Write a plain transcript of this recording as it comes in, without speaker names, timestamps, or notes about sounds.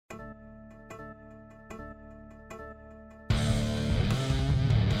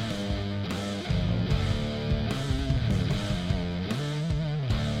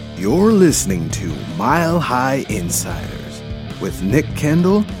You're listening to Mile High Insiders with Nick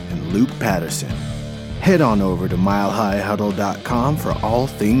Kendall and Luke Patterson. Head on over to milehighhuddle.com for all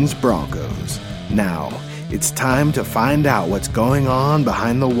things Broncos. Now, it's time to find out what's going on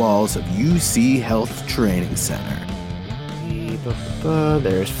behind the walls of UC Health Training Center.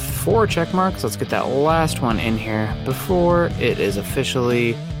 There's 4 check marks. Let's get that last one in here before it is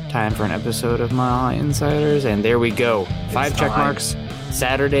officially time for an episode of Mile High Insiders. And there we go. 5 check marks.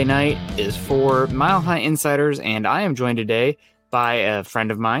 Saturday night is for Mile High Insiders, and I am joined today by a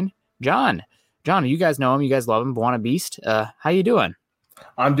friend of mine, John. John, you guys know him. You guys love him. Buona Beast. How you doing?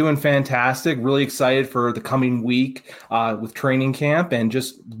 I'm doing fantastic. Really excited for the coming week with training camp, and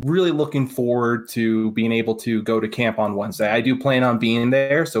just really looking forward to being able to go to camp on Wednesday. I do plan on being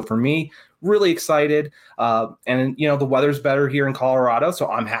there. So for me, really excited. And, you know, the weather's better here in Colorado, so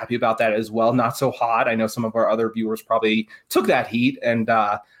I'm happy about that as well. Not so hot. I know some of our other viewers probably took that heat and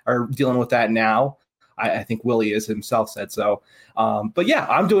are dealing with that now. I think Willie is himself said so. But yeah,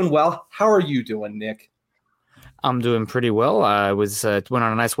 I'm doing well. How are you doing, Nick? I'm doing pretty well. I went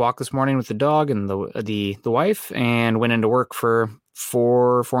on a nice walk this morning with the dog and the wife, and went into work for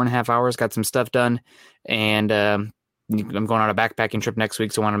 4.5 hours, got some stuff done, and I'm going on a backpacking trip next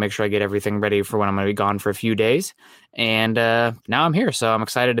week, so I want to make sure I get everything ready for when I'm going to be gone for a few days. And now I'm here, so I'm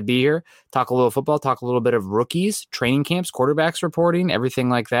excited to be here, talk a little football, talk a little bit of rookies, training camps, quarterbacks reporting, everything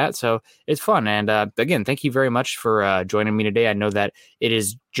like that. So it's fun. And again, thank you very much for joining me today. I know that it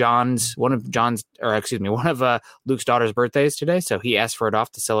is one of Luke's daughter's birthdays today, so he asked for it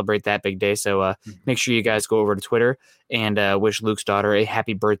off to celebrate that big day. So make sure you guys go over to Twitter and wish Luke's daughter a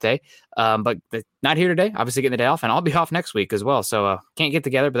happy birthday. But not here today, obviously getting the day off, and I'll be off next week as well. So can't get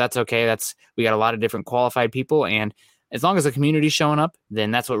together, but that's okay. We got a lot of different qualified people, and as long as the community's showing up,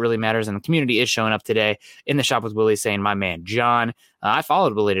 then that's what really matters. And the community is showing up today in the shop with Willie, saying, "My man, John." I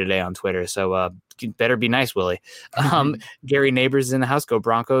followed Willie today on Twitter, so better be nice, Willie. Gary Neighbors is in the house. Go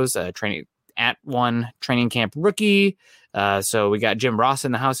Broncos! Training at one training camp rookie. So we got Jim Ross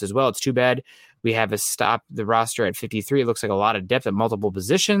in the house as well. It's too bad we have to stop the roster at 53. It looks like a lot of depth at multiple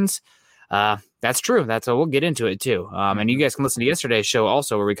positions. That's true. We'll get into it too. And you guys can listen to yesterday's show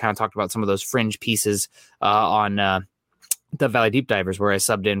also, where we kind of talked about some of those fringe pieces on the Valley Deep Divers, where I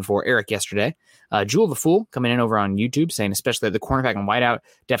subbed in for Eric yesterday. Jewel the Fool coming in over on YouTube saying, especially at the cornerback and wideout,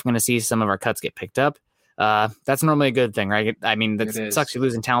 definitely going to see some of our cuts get picked up. That's normally a good thing, right? I mean, that sucks you're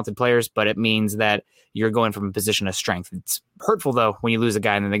losing talented players, but it means that you're going from a position of strength. It's hurtful, though, when you lose a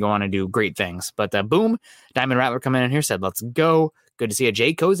guy and then they go on and do great things. But boom, Diamond Rattler coming in here said, let's go. Good to see a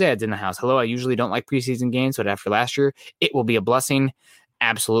Jay Kozad's in the house. Hello, I usually don't like preseason games, but after last year, it will be a blessing.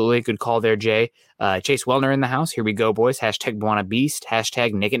 Absolutely. Good call there, Jay. Chase Wellner in the house. Here we go, boys. Hashtag Buona Beast.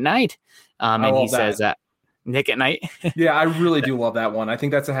 Hashtag Nick at Night. And he says, Nick at Night. Yeah, I really do love that one. I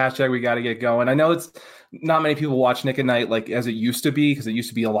think that's a hashtag we got to get going. I know it's not many people watch Nick at Night like as it used to be, because it used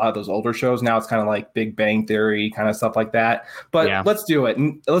to be a lot of those older shows. Now it's kind of like Big Bang Theory kind of stuff like that. But yeah, let's do it.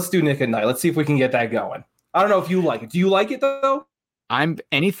 Let's do Nick at Night. Let's see if we can get that going. I don't know if you like it. Do you like it, though? I'm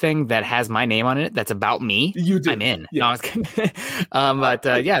anything that has my name on it that's about me. You do. I'm in. Yeah. I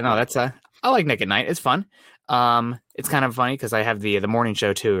like Nick at Night. It's fun. It's kind of funny because I have the morning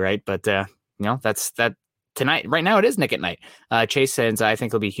show too, right? But that's that tonight. Right now, it is Nick at Night. Chase says I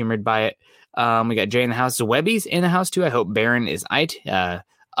think he'll be humored by it. We got Jay in the house. Webby's in the house too. I hope Baron is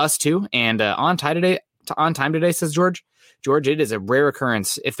us too. And on time today, says George. George, it is a rare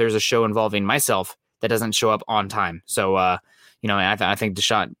occurrence if there's a show involving myself that doesn't show up on time. So, I think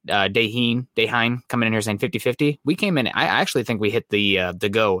Deshaun Dayhine coming in here saying 50-50. We came in. I actually think we hit the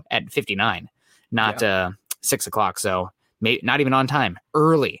go at 59, not 6 o'clock. So not even on time,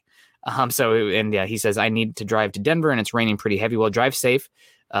 early. He says I need to drive to Denver and it's raining pretty heavy. Well, drive safe.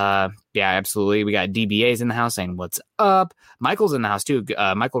 Yeah, absolutely. We got DBA's in the house saying what's up. Michael's in the house too.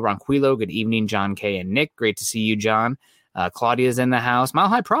 Michael Ronquillo. Good evening, John K and Nick. Great to see you, John. Claudia's in the house. Mile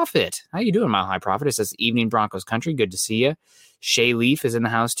High Prophet. How you doing, Mile High Prophet? It says evening Broncos country. Good to see you. Shay Leaf is in the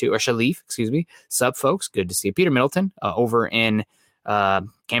house too, or Shalif, excuse me. Sub folks. Good to see you. Peter Middleton over in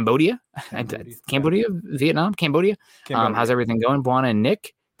Cambodia, Vietnam, Cambodia. How's everything going? Buana and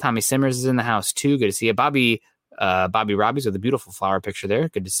Nick. Tommy Simmers is in the house too. Good to see you. Bobby Robbie's with a beautiful flower picture there.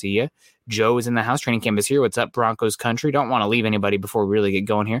 Good to see you. Joe is in the house. Training camp is here. What's up, Broncos country? Don't want to leave anybody before we really get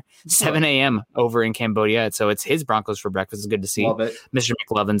going here. 7 a.m. over in Cambodia. So it's his Broncos for breakfast. It's good to see. Love it. Mr.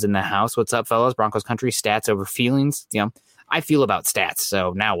 McLovin's in the house. What's up, fellas? Broncos country. Stats over feelings. I feel about stats.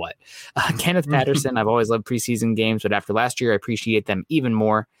 So now what? Kenneth Patterson. I've always loved preseason games, but after last year, I appreciate them even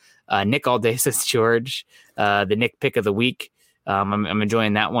more. Nick all day, says George. The Nick pick of the week. I'm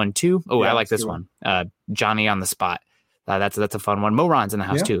enjoying that one too. Oh, yeah, I like this one. Johnny on the spot. That's a fun one. Moron's in the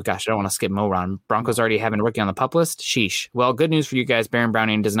house too. Gosh, I don't want to skip Moron. Broncos already having a rookie on the pup list. Sheesh. Well, good news for you guys. Baron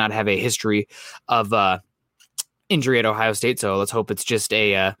Browning does not have a history of injury at Ohio State, so let's hope it's just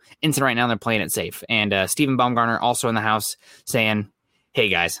a incident right now. They're playing it safe. And Stephen Baumgartner also in the house saying, "Hey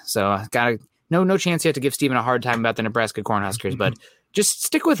guys, so got no chance yet to give Stephen a hard time about the Nebraska Cornhuskers, but just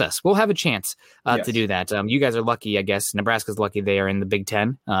stick with us. We'll have a chance to do that. You guys are lucky, I guess. Nebraska's lucky they are in the Big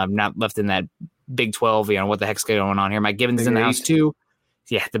Ten, not left in that Big 12. What the heck's going on here? Mike Gibbons is in the house too.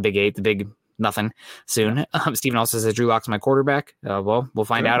 Yeah, the Big 8, the Big nothing soon. Stephen also says Drew Lock's my quarterback. Well, we'll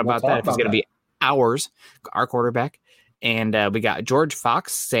find out about that if it's going to be our quarterback. And we got George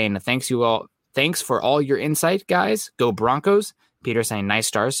Fox saying thanks for all your insight, guys. Go Broncos. Peter saying nice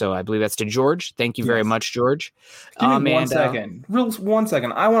stars, so I believe that's to George. Thank you very much, George. Give me 1 second. 1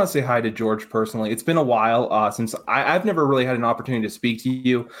 second. I want to say hi to George personally. It's been a while since I've never really had an opportunity to speak to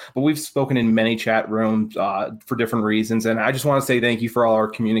you, but we've spoken in many chat rooms for different reasons, and I just want to say thank you for all our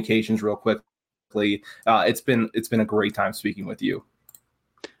communications real quickly. It's been a great time speaking with you.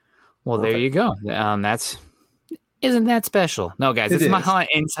 Well, Perfect. There you go. Isn't that special? No, guys, it's Mile High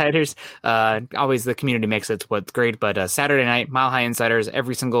Insiders. Always the community makes it what's great. But Saturday night, Mile High Insiders,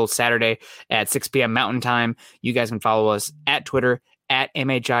 every single Saturday at 6 p.m. Mountain Time. You guys can follow us at Twitter, at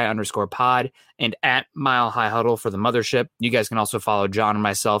MHI_pod, and at Mile High Huddle for the mothership. You guys can also follow John and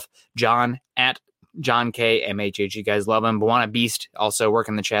myself, John at John K. MHH. You guys love him. Bawana Beast also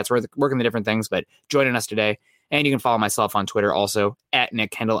working the chats, working the different things, but joining us today. And you can follow myself on Twitter also at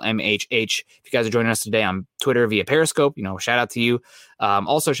Nick Kendall MHH. If you guys are joining us today on Twitter via Periscope, shout out to you.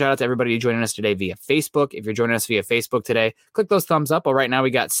 Also, shout out to everybody joining us today via Facebook. If you're joining us via Facebook today, click those thumbs up. Well, right now we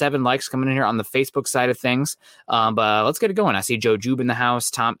got 7 likes coming in here on the Facebook side of things. But let's get it going. I see Joe Jube in the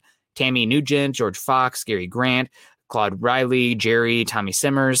house, Tammy Nugent, George Fox, Gary Grant, Claude Riley, Jerry, Tommy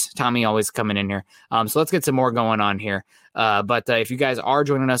Simmers. Tommy always coming in here. So let's get some more going on here. But if you guys are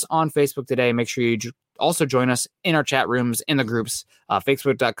joining us on Facebook today, make sure you also join us in our chat rooms, in the groups,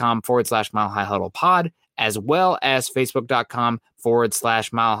 facebook.com/Mile High Huddle pod, as well as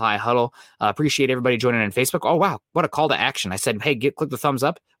facebook.com/Mile High Huddle. Appreciate everybody joining in Facebook. Oh, wow. What a call to action. I said, hey, click the thumbs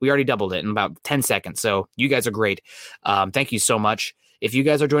up. We already doubled it in about 10 seconds. So you guys are great. Thank you so much. If you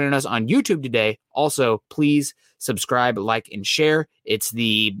guys are joining us on YouTube today, also please subscribe, like, and share. It's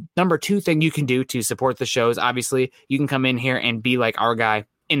the number 2 thing you can do to support the shows. Obviously, you can come in here and be like our guy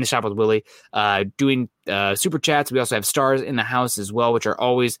in the shop with Willie, doing super chats. We also have stars in the house as well, which are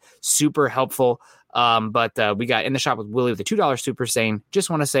always super helpful. But we got in the shop with Willie with a $2 super saying, just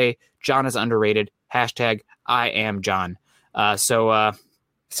want to say John is underrated. # I am John. So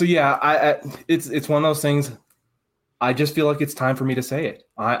yeah, it's one of those things. I just feel like it's time for me to say it.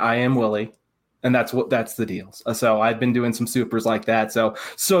 I am Willie. And that's the deal. So I've been doing some supers like that. So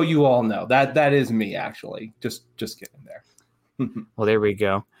you all know that is me actually. Just getting there. Well, there we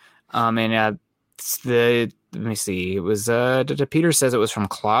go. And let me see. It was Peter says it was from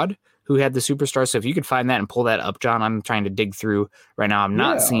Claude who had the superstar. So if you could find that and pull that up, John, I'm trying to dig through right now. I'm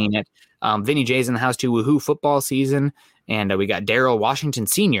not seeing it. Vinny J's in the house too. Woohoo football season. And we got Daryl Washington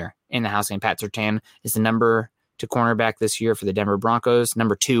Sr. in the house. And Pat Surtain is the number 2 cornerback this year for the Denver Broncos.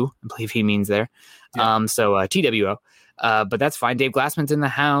 Number 2, I believe he means there. Yeah. So TWO. But that's fine. Dave Glassman's in the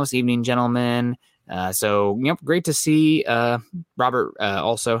house. Evening, gentlemen. So great to see Robert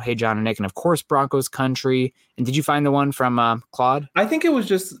also. Hey, John and Nick, and of course Broncos country. And did you find the one from Claude? I think it was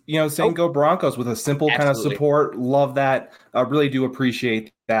just saying go Broncos with a simple kind of support. Love that. I really do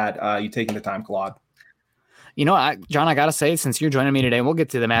appreciate that you taking the time, Claude. John, I gotta say, since you're joining me today, we'll get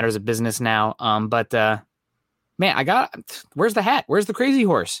to the matters of business now. But man, where's the hat? Where's the crazy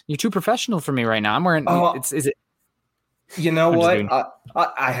horse? You're too professional for me right now. I'm wearing. Is it? You know what?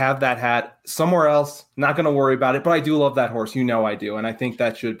 I have that hat somewhere else. Not going to worry about it, but I do love that horse. I do. And I think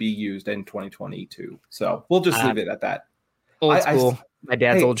that should be used in 2022. So we'll just leave it at that. Old school. My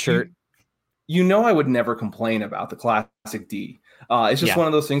dad's old shirt. I would never complain about the Classic D. It's just one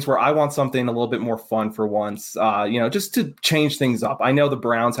of those things where I want something a little bit more fun for once, just to change things up. I know the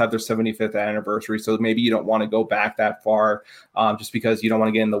Browns have their 75th anniversary, so maybe you don't want to go back that far just because you don't want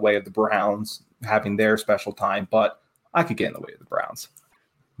to get in the way of the Browns having their special time. But I could get in the way of the Browns.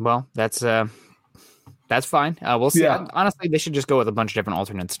 Well, that's fine. We'll see. Yeah. Honestly, they should just go with a bunch of different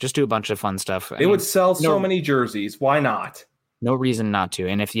alternates. Just do a bunch of fun stuff. It would sell so many jerseys. Why not? No reason not to.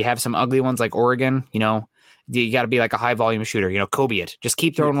 And if you have some ugly ones like Oregon, you got to be like a high volume shooter. Kobe it. Just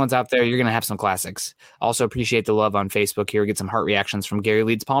keep throwing ones out there. You're going to have some classics. Also appreciate the love on Facebook here. We get some heart reactions from Gary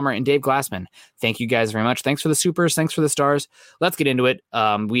Leeds Palmer and Dave Glassman. Thank you guys very much. Thanks for the supers. Thanks for the stars. Let's get into it.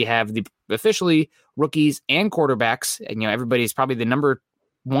 We have the officially rookies and quarterbacks. And, everybody's probably the number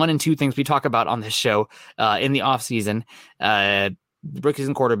one and two things we talk about on this show in the offseason. Rookies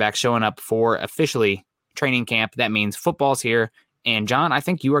and quarterbacks showing up for officially training camp. That means football's here. And John, I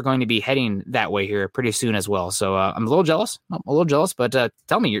think you are going to be heading that way here pretty soon as well. So I'm a little jealous. But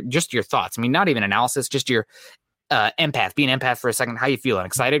tell me your thoughts. I mean, not even analysis, just your being empath for a second. How you feeling?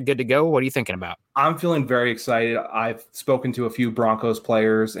 Excited? Good to go? What are you thinking about? I'm feeling very excited. I've spoken to a few Broncos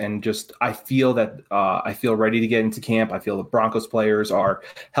players, and I feel that I feel ready to get into camp. I feel the Broncos players are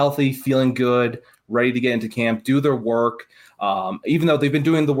healthy, feeling good, ready to get into camp, do their work. Even though they've been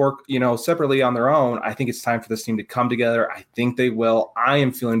doing the work, separately on their own, I think it's time for this team to come together. I think they will. I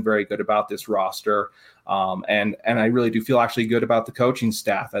am feeling very good about this roster. And I really do feel actually good about the coaching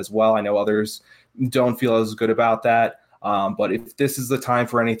staff as well. I know others don't feel as good about that. But if this is the time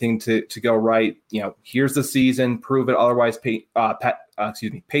for anything to go right, here's the season, prove it. Otherwise,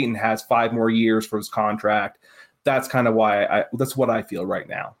 Peyton has 5 more years for his contract. That's kind of why that's what I feel right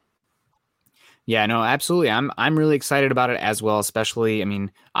now. Yeah, no, absolutely. I'm really excited about it as well, especially, I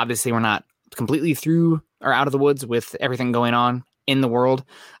mean, obviously we're not completely through or out of the woods with everything going on in the world.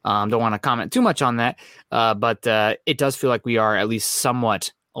 Don't want to comment too much on that. But it does feel like we are at least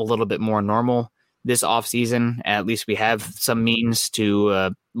somewhat a little bit more normal this offseason. At least we have some means to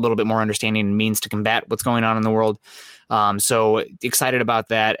a little bit more understanding and means to combat what's going on in the world. So excited about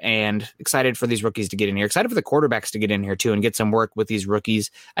that, and excited for these rookies to get in here. Excited for the quarterbacks to get in here too and get some work with these rookies.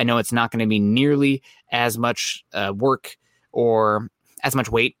 I know it's not going to be nearly as much work or as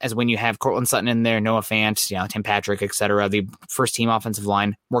much weight as when you have Cortland Sutton in there, Noah Fant, Tim Patrick, etc. The first team offensive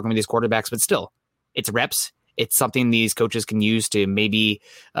line working with these quarterbacks, but still, it's reps. It's something these coaches can use to maybe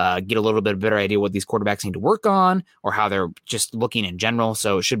get a little bit better idea what these quarterbacks need to work on or how they're just looking in general.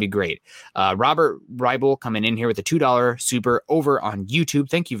 So it should be great. Robert Reibel coming in here with a $2 super over on YouTube.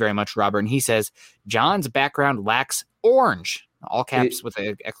 Thank you very much, Robert. And he says, John's background lacks orange. All caps with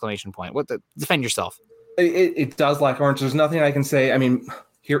an exclamation point. Defend yourself. It does lack orange. There's nothing I can say. I mean,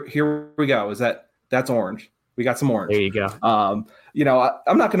 here we go. That's orange. We got some orange. There you go. I'm not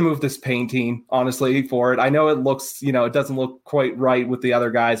going to move this painting, honestly, for it. I know it looks, it doesn't look quite right with the other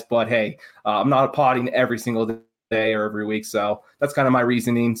guys, but hey, I'm not potting every single day or every week. So that's kind of my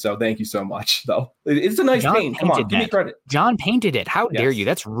reasoning. So thank you so much, though. It's a nice paint. Come on, give me credit. John painted it. How dare you?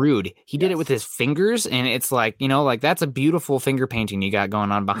 That's rude. He did it with his fingers, and it's like, that's a beautiful finger painting you got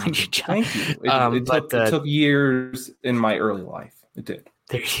going on behind you, John. Thank you. It took years in my early life. It did.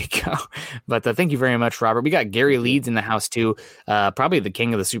 There you go. But thank you very much, Robert. We got Gary Leeds in the house too. Probably the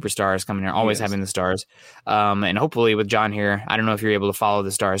king of the superstars coming here, always having the stars. And hopefully with John here, I don't know if you're able to follow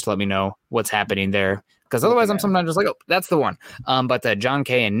the stars to let me know what's happening there. Because otherwise I'm sometimes just like, oh, that's the one. But John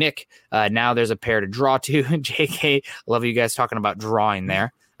K and Nick, now there's a pair to draw to. JK, love you guys talking about drawing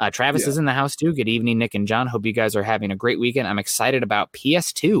there. Travis is in the house too. Good evening, Nick and John. Hope you guys are having a great weekend. I'm excited about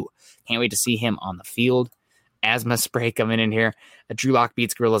PS2. Can't wait to see him on the field. Asthma spray coming in here. Drew Lock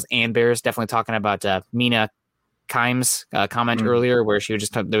beats Gorillas and Bears. Definitely talking about Mina Kimes' comment earlier where she was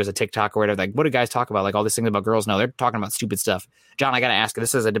there was a TikTok or whatever. Like, what do guys talk about? Like all these things about girls? No, they're talking about stupid stuff. John, I got to ask,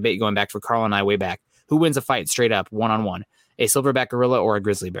 this is a debate going back for Carl and I way back. Who wins a fight straight up, one-on-one? A silverback gorilla or a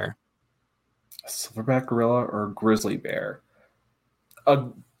grizzly bear? A silverback gorilla or a grizzly bear? A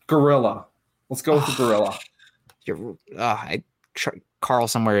gorilla. Let's go with the gorilla. Carl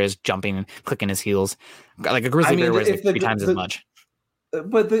somewhere is jumping and clicking his heels. Like a grizzly bear weighs like 3 times as much.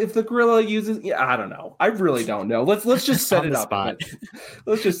 But if the gorilla uses, I don't know. I really don't know. Let's just set it up.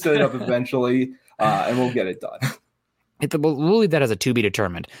 Let's just set it up eventually, and we'll get it done. We'll leave that as a to be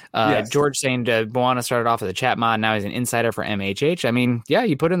determined. George saying Moana started off as a chat mod. Now he's an insider for MHH. I mean, yeah,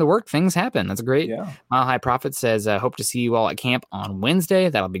 you put in the work, things happen. That's great. Yeah. Mile High Prophet says, hope to see you all at camp on Wednesday.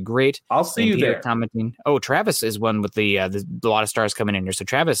 That'll be great. I'll see you there. Commenting. Oh, Travis is one with the lot of stars coming in here. So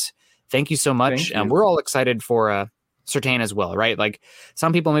Travis, thank you so much. And we're all excited for Surtain as well, right? Like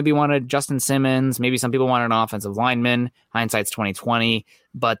some people maybe wanted Justin Simmons. Maybe some people wanted an offensive lineman. Hindsight's 2020.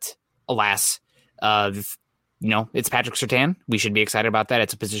 But alas, it's Patrick Surtain. We should be excited about that.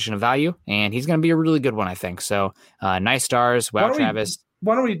 It's a position of value, and he's going to be a really good one, I think. So, nice stars. Wow, Travis.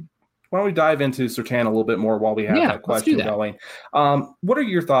 Why don't we dive into Surtain a little bit more while we have that question going? What are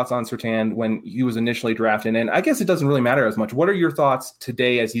your thoughts on Surtain when he was initially drafted? And I guess it doesn't really matter as much. What are your thoughts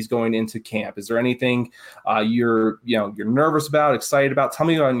today as he's going into camp? Is there anything you're nervous about, excited about? Tell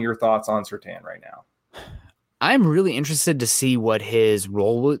me on your thoughts on Surtain right now. I'm really interested to see what his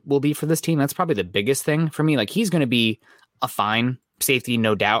role will be for this team. That's probably the biggest thing for me. Like he's going to be a fine safety,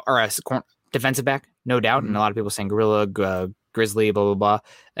 no doubt, or a defensive back, no doubt. Mm-hmm. And a lot of people saying gorilla, grizzly, blah, blah, blah,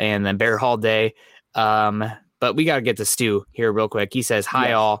 and then bear all day. But we got to get to Stu here real quick. He says,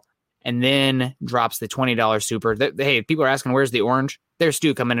 hi all. and then drops the $20 super. Hey, people are asking, where's the orange? There's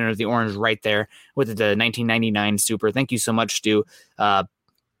Stu coming in with the orange right there with the 1999 super. Thank you so much, Stu.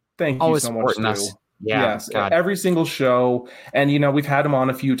 Thank you so much, Stu. Us. Yeah, yes, God. Every single show. And, we've had him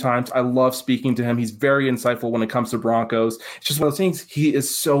on a few times. I love speaking to him. He's very insightful when it comes to Broncos. It's just one of those things. He is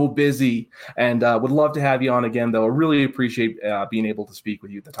so busy, and would love to have you on again, though. I really appreciate being able to speak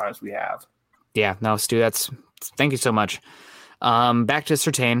with you the times we have. Yeah, no, Stu, thank you so much. Back to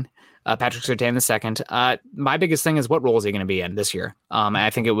Surtain. Patrick Surtain II. My biggest thing is, what role is he going to be in this year?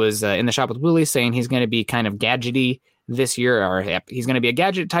 I think it was in the shop with Willie saying he's going to be kind of gadgety this year, or he's going to be a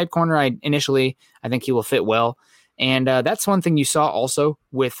gadget type corner. I think he will fit well. And that's one thing you saw also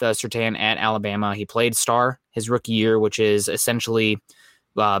with Surtain at Alabama. He played star his rookie year, which is essentially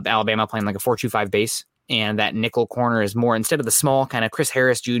Alabama playing like a 4-2-5 base. And that nickel corner is more, instead of the small kind of Chris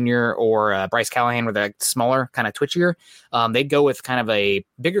Harris Jr. or Bryce Callahan with a smaller, kind of twitchier, they'd go with kind of a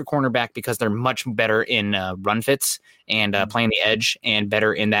bigger cornerback because they're much better in run fits and playing the edge, and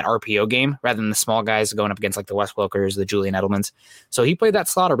better in that RPO game rather than the small guys going up against like the Wes Welkers, the Julian Edelmans. So he played that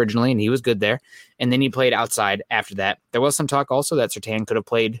slot originally, and he was good there. And then he played outside after that. There was some talk also that Surtain could have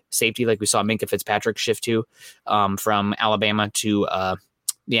played safety, like we saw Minkah Fitzpatrick shift to from Alabama to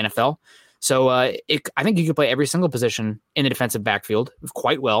the NFL. So I think he could play every single position in the defensive backfield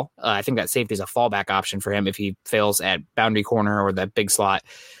quite well. I think that safety is a fallback option for him if he fails at boundary corner or that big slot.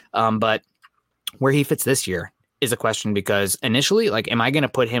 But where he fits this year is a question, because initially, like, am I going to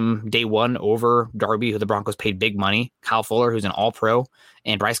put him day one over Darby, who the Broncos paid big money, Kyle Fuller, who's an all-pro,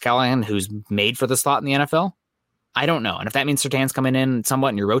 and Bryce Callahan, who's made for the slot in the NFL? I don't know. And if that means Surtain's coming in somewhat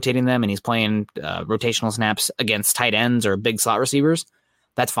and you're rotating them and he's playing rotational snaps against tight ends or big slot receivers,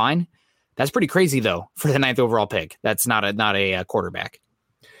 that's fine. That's pretty crazy, though, for the 9th overall pick. That's not a quarterback.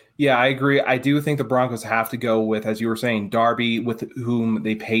 Yeah, I agree. I do think the Broncos have to go with, as you were saying, Darby, with whom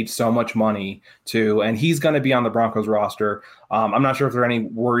they paid so much money to, and he's going to be on the Broncos roster. I'm not sure if they're any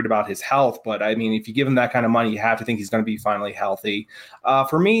worried about his health, but I mean, if you give him that kind of money, you have to think he's going to be finally healthy.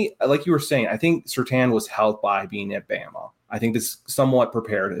 For me, like you were saying, I think Surtain was helped by being at Bama. I think this somewhat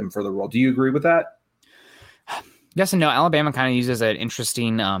prepared him for the role. Do you agree with that? Yes and no. Alabama kind of uses an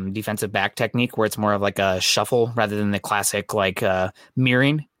interesting defensive back technique where it's more of like a shuffle rather than the classic like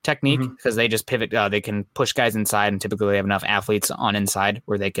mirroring technique, because they just pivot. They can push guys inside, and typically they have enough athletes on inside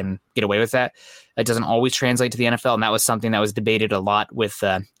where they can get away with that. It doesn't always translate to the NFL, and that was something that was debated a lot with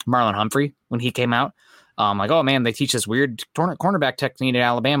Marlon Humphrey when he came out. Like, oh man, they teach this weird cornerback technique at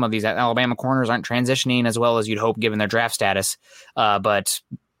Alabama. These Alabama corners aren't transitioning as well as you'd hope given their draft status, but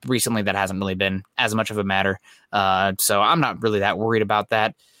recently that hasn't really been as much of a matter. So I'm not really that worried about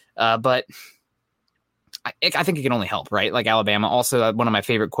that. But I think it can only help, right? Like Alabama. Also, one of my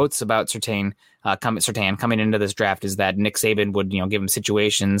favorite quotes about Surtain coming into this draft is that Nick Saban would, give him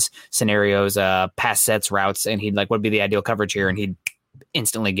situations, scenarios, pass sets, routes, and he'd like, what'd be the ideal coverage here? And he'd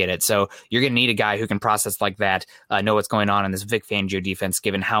instantly get it. So you're going to need a guy who can process like that, know what's going on in this Vic Fangio defense,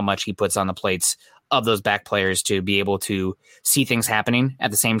 given how much he puts on the plates of those back players, to be able to see things happening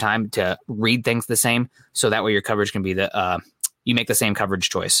at the same time, to read things the same. So that way your coverage can be you make the same coverage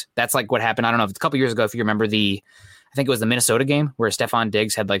choice. That's like what happened. I don't know if it's a couple years ago, if you remember I think it was the Minnesota game where Stephon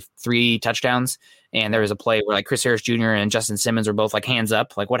Diggs had like 3 touchdowns, and there was a play where like Chris Harris Jr. and Justin Simmons were both like hands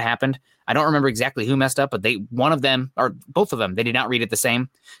up. Like, what happened? I don't remember exactly who messed up, but one of them or both of them, they did not read it the same,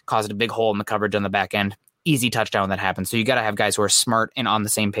 caused a big hole in the coverage on the back end. Easy touchdown that happens. So you got to have guys who are smart and on the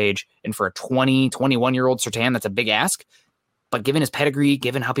same page. And for a 21-year-old Surtain, that's a big ask. But given his pedigree,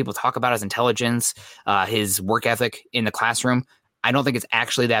 given how people talk about his intelligence, his work ethic in the classroom, I don't think it's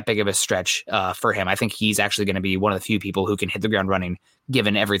actually that big of a stretch for him. I think he's actually going to be one of the few people who can hit the ground running,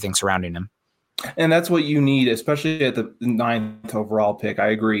 given everything surrounding him. And that's what you need, especially at the 9th overall pick. I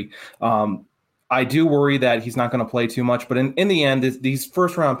agree. I do worry that he's not going to play too much, but in the end, these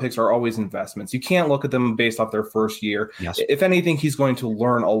first round picks are always investments. You can't look at them based off their first year. Yes. If anything, he's going to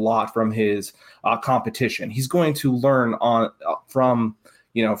learn a lot from his competition. He's going to learn from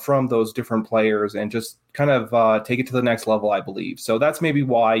those different players and just kind of take it to the next level, I believe. So that's maybe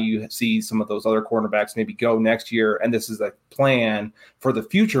why you see some of those other cornerbacks maybe go next year. And this is a plan for the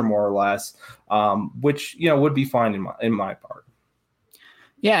future, more or less, which, would be fine in my part.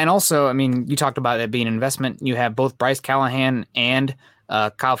 Yeah, and also, I mean, you talked about it being an investment. You have both Bryce Callahan and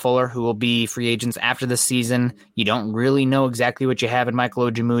Kyle Fuller, who will be free agents after the season. You don't really know exactly what you have in Michael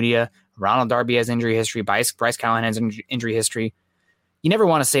Ojemudia. Ronald Darby has injury history. Bryce Callahan has injury history. You never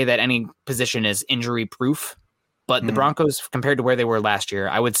want to say that any position is injury-proof, but the Broncos, compared to where they were last year,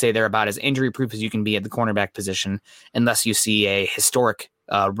 I would say they're about as injury-proof as you can be at the cornerback position, unless you see a historic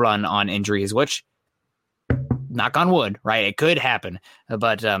run on injuries, which knock on wood, right? It could happen,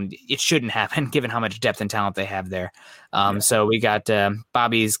 but it shouldn't happen given how much depth and talent they have there. So we got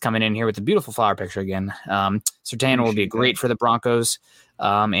Bobby's coming in here with a beautiful flower picture again. Surtain will be great for the Broncos.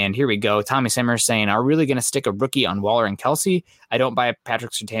 And here we go. Tommy Simmers saying, are we really going to stick a rookie on Waller and Kelsey? I don't buy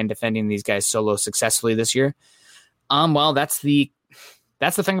Patrick Surtain defending these guys solo successfully this year. Well, that's the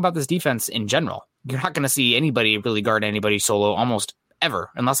thing about this defense in general. You're not going to see anybody really guard anybody solo almost ever,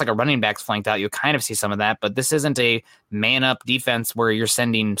 unless like a running back's flanked out. You kind of see some of that, but this isn't a man-up defense where you're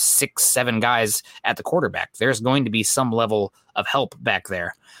sending 6-7 guys at the quarterback. There's going to be some level of help back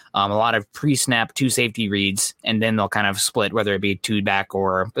there. A lot of pre-snap 2 safety reads, and then they'll kind of split, whether it be 2 back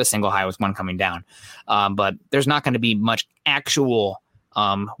or a single high with 1 coming down. But there's not going to be much actual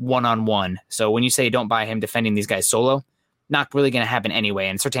one-on-one. So when you say don't buy him defending these guys solo, not really going to happen anyway.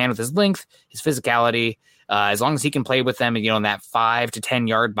 And Surtain with his length, his physicality, as long as he can play with them, in that 5 to 10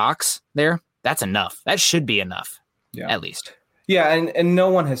 yard box there, that's enough. That should be enough, at least. Yeah, and no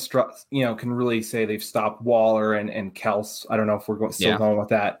one has can really say they've stopped Waller and Kels. I don't know if we're still going with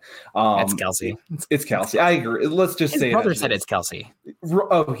that. It's Kelsey. It's Kelsey. I agree. Let's just say his brother said it's Kelsey.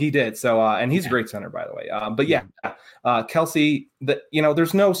 Oh, he did. So and he's a great center, by the way. But Kelsey,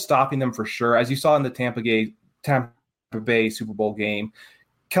 there's no stopping them for sure. As you saw in the Tampa Bay Super Bowl game,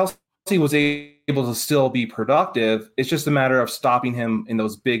 Kelsey was able to still be productive. It's just a matter of stopping him in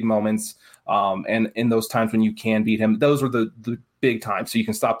those big moments, and in those times when you can beat him. Those are the big times. So you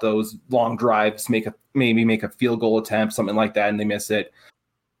can stop those long drives, maybe make a field goal attempt, something like that, and they miss it.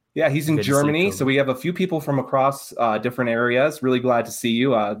 Yeah, he's in Germany, so we have a few people from across different areas. Really glad to see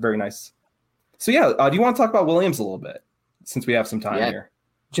you. Very nice. So do you want to talk about Williams a little bit since we have some time here?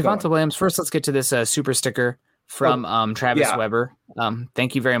 Javonte Williams. First, let's get to this super sticker from Travis Weber.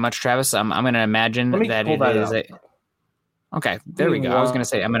 Thank you very much, Travis. I'm going to imagine that it is okay, there we go. I was going to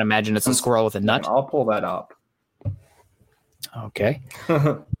say, I'm going to imagine it's a squirrel with a nut. I'll pull that up. Okay.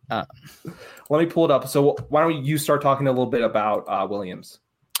 Let me pull it up. So why don't you start talking a little bit about Williams?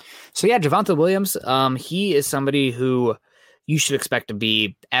 So Javonte Williams, he is somebody who you should expect to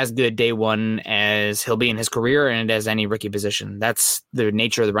be as good day one as he'll be in his career and as any rookie position. That's the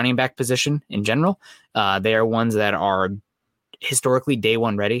nature of the running back position in general. They are ones that are historically day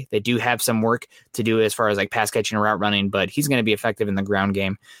one ready. They do have some work to do as far as like pass catching or route running, but he's going to be effective in the ground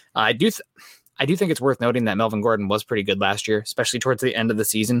game. I do think it's worth noting that Melvin Gordon was pretty good last year, especially towards the end of the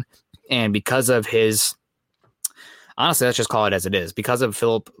season. And because of his, honestly, let's just call it as it is. Because of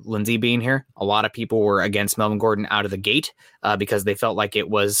Philip Lindsay being here, a lot of people were against Melvin Gordon out of the gate because they felt like it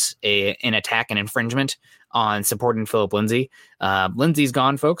was an attack and infringement on supporting Philip Lindsay. Lindsay's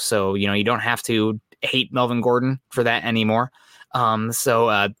gone, folks, so you don't have to hate Melvin Gordon for that anymore. I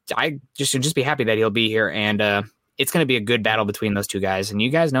should just be happy that he'll be here, and it's going to be a good battle between those two guys. And you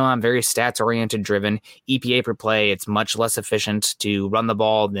guys know I'm very stats-oriented driven. EPA per play, it's much less efficient to run the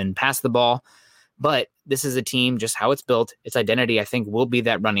ball than pass the ball. But this is a team, just how it's built, its identity, I think, will be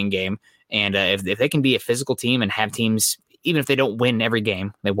that running game. And if they can be a physical team and have teams, even if they don't win every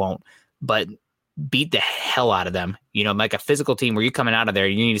game, they won't, but beat the hell out of them, like a physical team where you're coming out of there,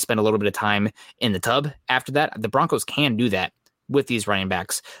 you need to spend a little bit of time in the tub after that. The Broncos can do that with these running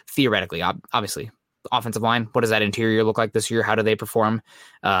backs, theoretically. Obviously, offensive line, what does that interior look like this year? How do they perform?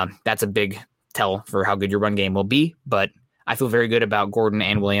 That's a big tell for how good your run game will be, but I feel very good about Gordon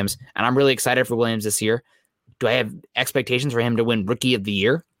and Williams, and I'm really excited for Williams this year. Do I have expectations for him to win Rookie of the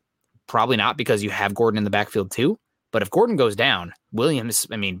Year? Probably not, because you have Gordon in the backfield too. But if Gordon goes down, Williams,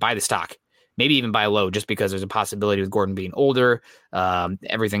 buy the stock. Maybe even buy low, just because there's a possibility with Gordon being older,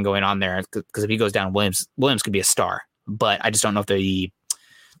 everything going on there. Because if he goes down, Williams could be a star. But I just don't know if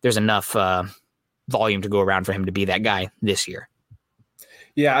there's enough volume to go around for him to be that guy this year.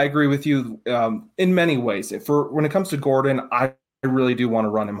 Yeah, I agree with you in many ways. When it comes to Gordon, I really do want to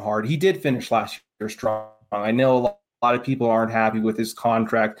run him hard. He did finish last year strong. I know a lot of people aren't happy with his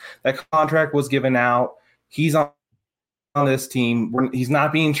contract. That contract was given out. He's on this team. He's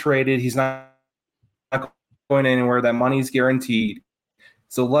not being traded. He's not going anywhere. That money's guaranteed.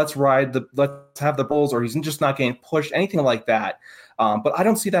 So let's have the Bulls, or he's just not getting pushed, anything like that. But I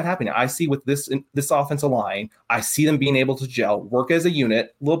don't see that happening. I see with this offensive line, I see them being able to gel, work as a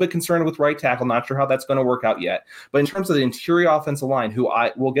unit. A little bit concerned with right tackle. Not sure how that's going to work out yet. But in terms of the interior offensive line, who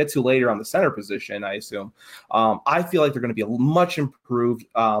I will get to later on the center position, I assume, I feel like they're going to be much improved.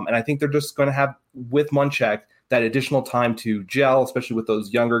 And I think they're just going to have, with Munchak, that additional time to gel, especially with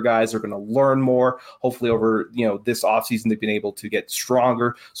those younger guys. They're going to learn more. Hopefully over, this offseason, they've been able to get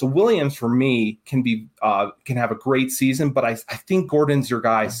stronger. So Williams, for me, can have a great season, but I think Gordon's your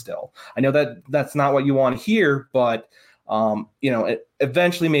guy still. I know that that's not what you want to hear, but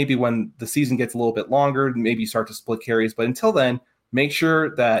Eventually, maybe when the season gets a little bit longer, maybe you start to split carries. But until then, make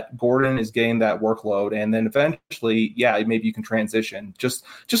sure that Gordon is getting that workload, and then eventually, maybe you can transition. Just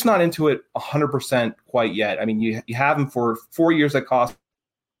not into it 100% quite yet. I mean, you have him for 4 years at cost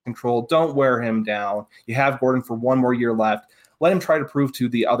control. Don't wear him down. You have Gordon for one more year left. Let him try to prove to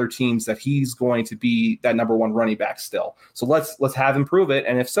the other teams that he's going to be that number one running back still. So let's have him prove it.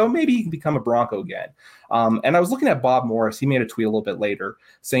 And if so, maybe he can become a Bronco again. And I was looking at Bob Morris. He made a tweet a little bit later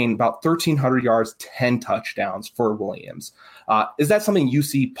saying about 1,300 yards, 10 touchdowns for Williams. Is that something you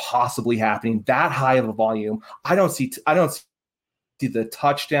see possibly happening? That high of a volume? I don't see the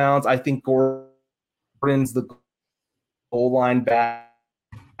touchdowns. I think Gordon's the goal line back.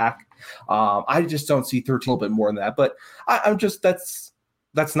 I just don't see 13 a little bit more than that, but I'm just that's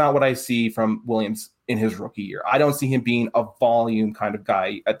not what I see from Williams in his rookie year. I don't see him being a volume kind of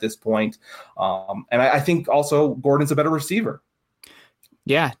guy at this point. And I think also Gordon's a better receiver.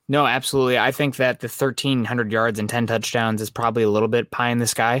 Yeah, no, absolutely. I think that the 1,300 yards and 10 touchdowns is probably a little bit pie in the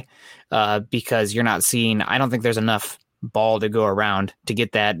sky because you're not seeing, I don't think there's enough ball to go around to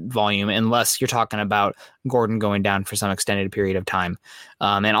get that volume unless you're talking about Gordon going down for some extended period of time.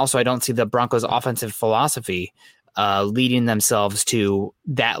 And also, I don't see the Broncos' offensive philosophy leading themselves to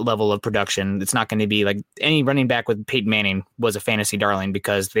that level of production. It's not going to be like any running back with Peyton Manning was a fantasy darling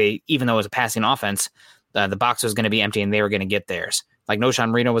because they, even though it was a passing offense, the box was going to be empty and they were going to get theirs. Like No-Show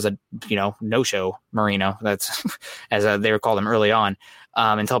Marino was a, no-show Marino. That's as they were called him early on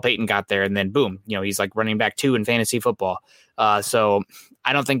until Peyton got there. And then boom, he's like running back 2 in fantasy football. So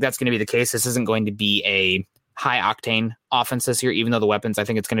I don't think that's going to be the case. This isn't going to be a high octane offense this year, even though the weapons, I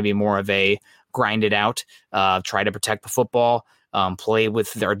think it's going to be more of a grind it out, try to protect the football, play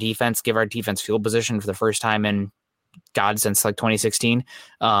with our defense, give our defense field position for the first time in since like 2016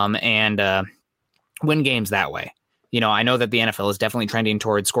 and win games that way. I know that the NFL is definitely trending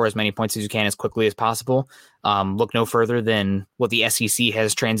towards score as many points as you can as quickly as possible. Look no further than what the SEC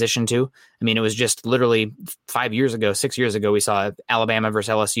has transitioned to. I mean, it was just literally 6 years ago, we saw Alabama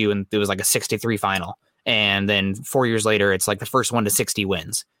versus LSU, and it was like a 6-3 final. And then 4 years later, it's like the first one to 60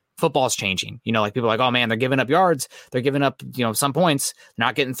 wins. Football's changing. Like people are like, oh man, they're giving up yards. They're giving up, some points,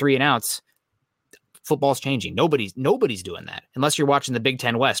 not getting 3 and outs. Football's changing. Nobody's doing that unless you're watching the Big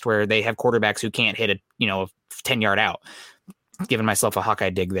Ten West where they have quarterbacks who can't hit a 10-yard out. Giving myself a Hawkeye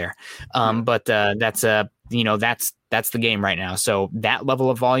dig there. But that's the game right now. So that level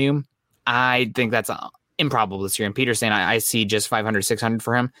of volume, I think that's improbable this year. And Peter's saying I see just 500, 600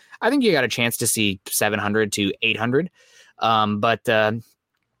 for him. I think you got a chance to see 700 to 800. But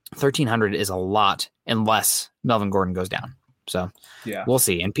 1,300 is a lot unless Melvin Gordon goes down. So yeah, we'll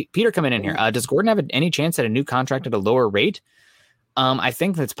see. And Peter coming in here. Does Gordon have any chance at a new contract at a lower rate? I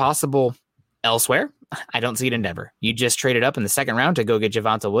think that's possible elsewhere. I don't see it in Denver. You just traded up in the second round to go get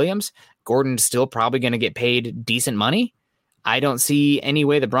Javonte Williams. Gordon's still probably going to get paid decent money. I don't see any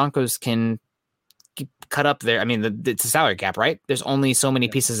way the Broncos can cut up there. I mean, it's a salary cap, right? There's only so many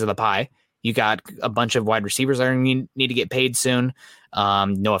pieces of the pie. You got a bunch of wide receivers that are going to need to get paid soon.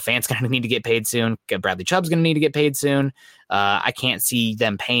 Noah Fant's going to need to get paid soon. Bradley Chubb's going to need to get paid soon. I can't see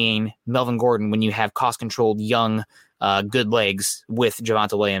them paying Melvin Gordon when you have cost-controlled, young, good legs with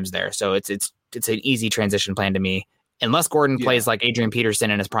Javonte Williams there. So it's an easy transition plan to me, unless Gordon plays like Adrian Peterson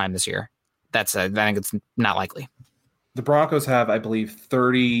in his prime this year. I think it's not likely. The Broncos have, I believe,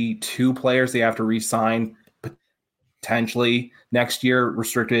 32 players they have to re-sign potentially next year,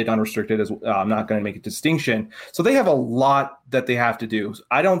 restricted, unrestricted. I'm not going to make a distinction. So they have a lot that they have to do.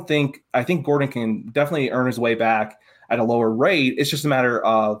 I think Gordon can definitely earn his way back at a lower rate. It's just a matter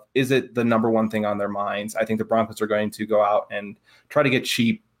of, is it the number one thing on their minds? I think the Broncos are going to go out and try to get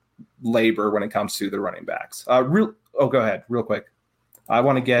cheap labor when it comes to the running backs. Go ahead real quick. I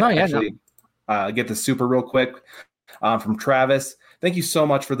want to get the super real quick from Travis. Thank you so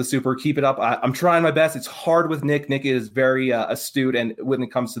much for the super. Keep it up. I'm trying my best. It's hard with Nick. Nick is very astute, and when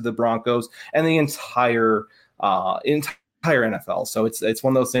it comes to the Broncos and the entire NFL. So it's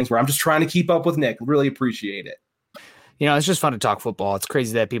one of those things where I'm just trying to keep up with Nick. Really appreciate it. It's just fun to talk football. It's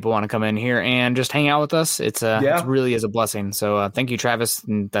crazy that people want to come in here and just hang out with us. It really is a blessing. So thank you, Travis,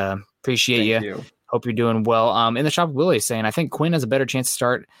 and appreciate you. Hope you're doing well. In the shop, Willie's saying, I think Quinn has a better chance to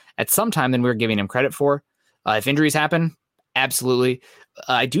start at some time than we were giving him credit for. If injuries happen, absolutely.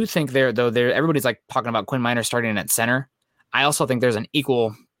 I do think everybody's like talking about Quinn Minor starting at center. I also think there's an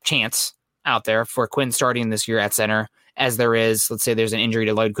equal chance out there for Quinn starting this year at center as there is, let's say there's an injury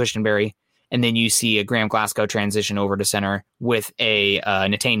to Lloyd Cushenberry, and then you see a Graham Glasgow transition over to center with a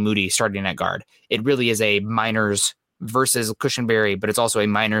Netane Moody starting at guard. It really is a Miners versus Cushenberry, but it's also a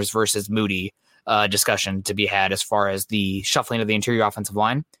Miners versus Moody discussion to be had as far as the shuffling of the interior offensive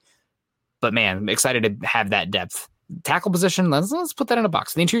line. But man, I'm excited to have that depth. Tackle position, let's put that in a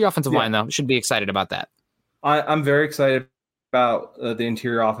box. The interior offensive line, though, should be excited about that. I'm very excited about the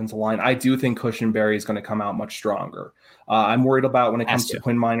interior offensive line. I do think Cushenberry is going to come out much stronger. I'm worried about when it comes to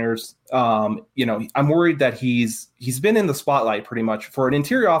Quinn Meinerz. I'm worried that he's been in the spotlight pretty much for an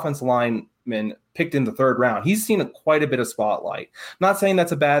interior offensive lineman picked in the third round. He's seen quite a bit of spotlight. Not saying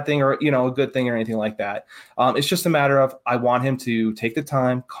that's a bad thing or a good thing or anything like that. It's just a matter of I want him to take the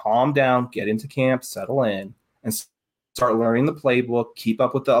time, calm down, get into camp, settle in, and start learning the playbook, keep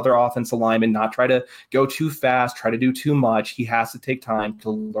up with the other offensive linemen, not try to go too fast, try to do too much. He has to take time to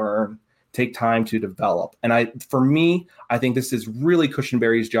learn, take time to develop. And for me, I think this is really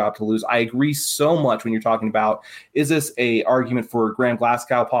Cushenberry's job to lose. I agree so much when you're talking about, is this a argument for Graham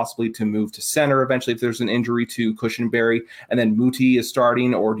Glasgow possibly to move to center eventually if there's an injury to Cushenberry and then Muti is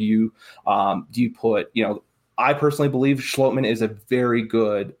starting, or do you put, I personally believe Schlottmann is a very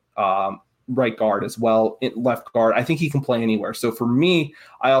good right guard as well, left guard. I think he can play anywhere. So for me,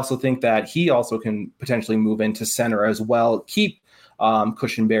 I also think that he also can potentially move into center as well. Keep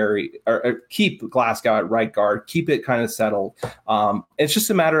Cushenberry or keep Glasgow at right guard. Keep it kind of settled. It's just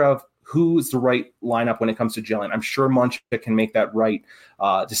a matter of who's the right lineup when it comes to gelling. I'm sure Munchak can make that right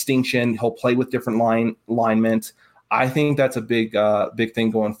distinction. He'll play with different linemen. I think that's a big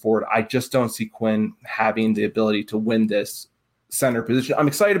thing going forward. I just don't see Quinn having the ability to win this center position. I'm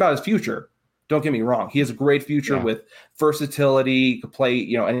excited about his future. Don't get me wrong. He has a great future with versatility. He could play,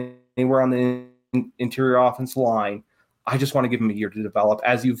 anywhere on the interior offensive line. I just want to give him a year to develop.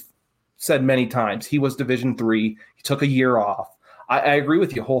 As you've said many times, he was Division III. He took a year off. I agree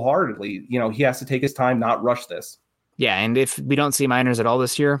with you wholeheartedly. He has to take his time, not rush this. Yeah, and if we don't see Meinerz at all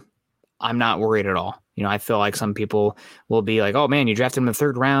this year, I'm not worried at all. I feel like some people will be like, oh, man, you drafted him in the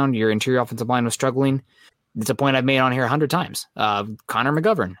third round. Your interior offensive line was struggling. It's a point I've made on here 100 times. Connor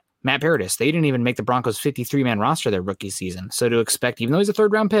McGovern, Matt Paradis, they didn't even make the Broncos 53-man roster their rookie season. So to expect, even though he's a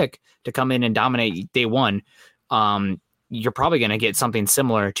third-round pick, to come in and dominate day one, you're probably going to get something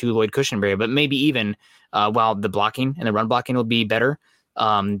similar to Lloyd Cushenberry, but maybe even while the blocking and the run blocking will be better,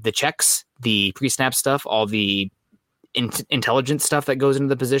 the checks, the pre-snap stuff, all the intelligence stuff that goes into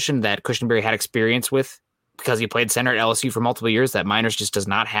the position that Cushenberry had experience with because he played center at LSU for multiple years that Meinerz just does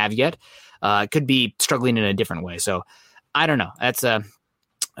not have yet, could be struggling in a different way. So I don't know. That's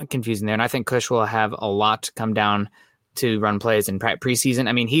confusing there. And I think Cush will have a lot come down to run plays in preseason.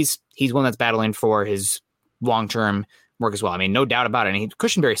 I mean, he's one that's battling for his long-term work as well. I mean, no doubt about it. And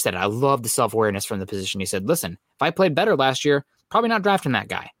Cushenberry said it. I love the self-awareness from the position. He said, listen, if I played better last year, probably not drafting that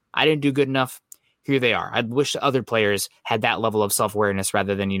guy. I didn't do good enough. Here they are. I'd wish other players had that level of self-awareness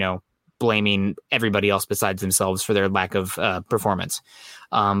rather than, blaming everybody else besides themselves for their lack of performance.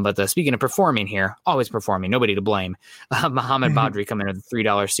 But speaking of performing here, always performing, nobody to blame. Mohammed Badri coming in with a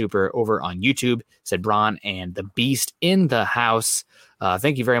 $3 super over on YouTube, said Braun and the Beast in the house.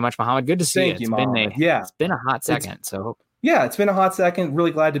 Thank you very much, Mohammed. Good to see you. It's been a hot second. It's been a hot second.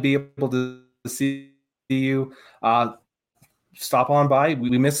 Really glad to be able to see you. Stop on by.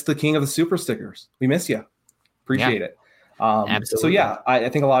 We miss the king of the super stickers. We miss you. Appreciate it. Absolutely. So I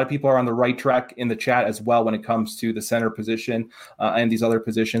think a lot of people are on the right track in the chat as well when it comes to the center position and these other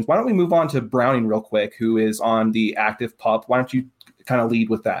positions. Why don't we move on to Browning real quick, who is on the active PUP? Why don't you kind of lead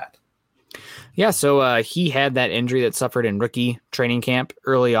with that? Yeah, so he had that injury that suffered in rookie training camp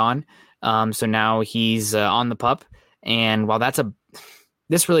early on. So now he's on the PUP. And while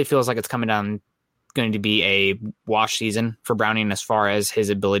this really feels like it's going to be a wash season for Browning as far as his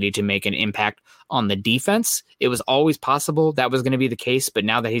ability to make an impact on the defense. It was always possible that was going to be the case, but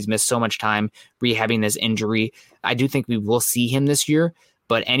now that he's missed so much time rehabbing this injury, I do think we will see him this year,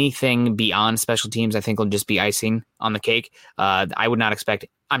 but anything beyond special teams, I think will just be icing on the cake. I would not expect,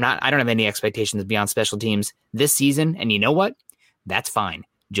 I don't have any expectations beyond special teams this season. And you know what? That's fine.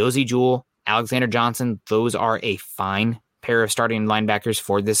 Josie Jewell, Alexander Johnson, those are a fine pair of starting linebackers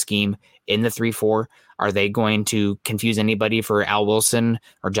for this scheme in the 3-4. Are they going to confuse anybody for Al Wilson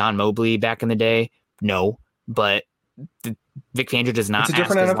or John Mobley back in the day? No, but Vic Fangio does not ask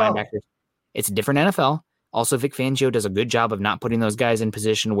his linebackers. It's a different NFL. Also, Vic Fangio does a good job of not putting those guys in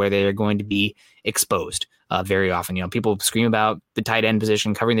position where they are going to be exposed very often. People scream about the tight end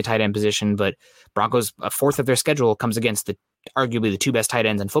position, covering the tight end position, but Broncos, a fourth of their schedule comes against arguably the two best tight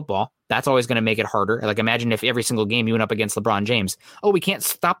ends in football. That's always going to make it harder. Like, imagine if every single game you went up against LeBron James. Oh, we can't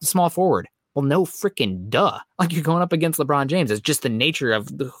stop the small forward. Well, no freaking duh. Like, you're going up against LeBron James. It's just the nature of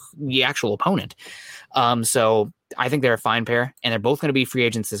the actual opponent. So I think they're a fine pair, and they're both going to be free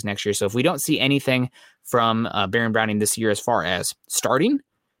agents this next year. So if we don't see anything from Baron Browning this year as far as starting,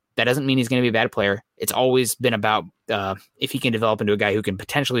 That doesn't mean he's going to be a bad player. It's always been about if he can develop into a guy who can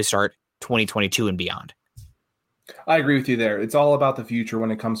potentially start 2022 and beyond. I agree with you there. It's all about the future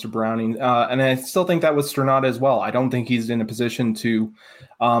when it comes to Browning. And I still think that was Sternad as well. I don't think he's in a position to,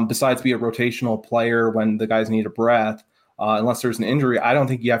 besides be a rotational player when the guys need a breath, unless there's an injury, I don't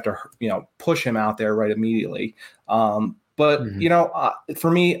think you have to, push him out there right immediately. But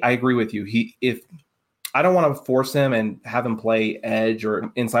for me, I agree with you. If I don't want to force him and have him play edge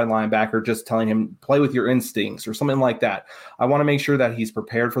or inside linebacker, just telling him play with your instincts or something like that. I want to make sure that he's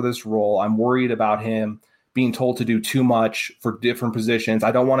prepared for this role. I'm worried about him being told to do too much for different positions.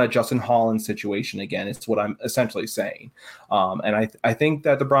 I don't want a Justin Holland situation again. It's what I'm essentially saying. And I think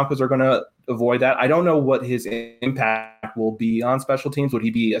that the Broncos are going to avoid that. I don't know what his impact will be on special teams. Would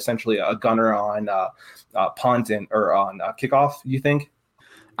he be essentially a gunner on punt or on kickoff, you think?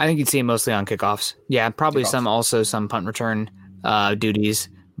 I think you'd see him mostly on kickoffs. Yeah, probably some punt return duties,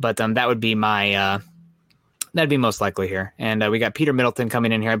 but that would be that'd be most likely here. And we got Peter Middleton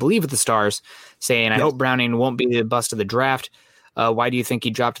coming in here, I believe with the Stars, saying, I hope Browning won't be the bust of the draft. Why do you think he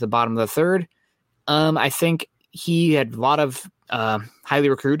dropped to the bottom of the third? I think he had a lot of highly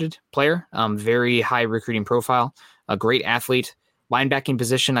recruited player, very high recruiting profile, a great athlete. Linebacking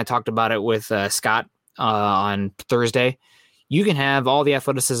position, I talked about it with Scott on Thursday. You can have all the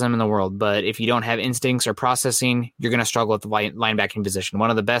athleticism in the world, but if you don't have instincts or processing, you're going to struggle at the linebacking position. One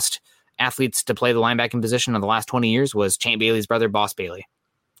of the best athletes to play the linebacking position in the last 20 years was Champ Bailey's brother, Boss Bailey.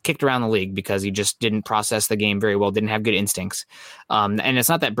 Kicked around the league because he just didn't process the game very well, didn't have good instincts. And it's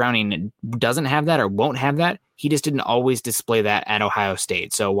not that Browning doesn't have that or won't have that. He just didn't always display that at Ohio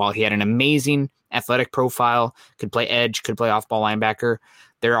State. So while he had an amazing athletic profile, could play edge, could play off-ball linebacker,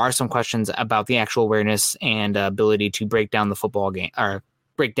 there are some questions about the actual awareness and ability to break down the football game or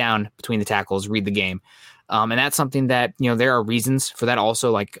break down between the tackles, read the game. And that's something that, there are reasons for that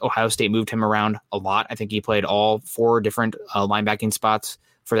also. Like Ohio State moved him around a lot. I think he played all 4 different linebacking spots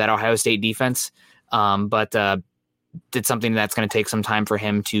for that Ohio State defense. But it's something that's going to take some time for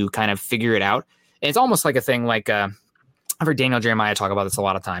him to kind of figure it out. And it's almost like a thing like I've heard Daniel Jeremiah talk about this a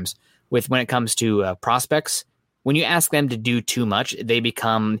lot of times with when it comes to prospects. When you ask them to do too much, they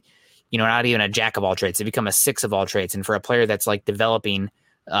become, not even a jack of all trades. They become a 6 of all trades. And for a player that's like developing,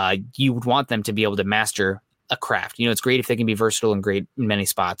 you would want them to be able to master a craft. It's great if they can be versatile and great in many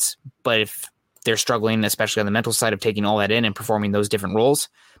spots. But if they're struggling, especially on the mental side of taking all that in and performing those different roles,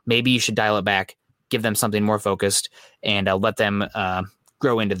 maybe you should dial it back, give them something more focused, and let them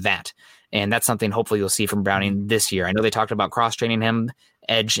grow into that. And that's something hopefully you'll see from Browning this year. I know they talked about cross-training him,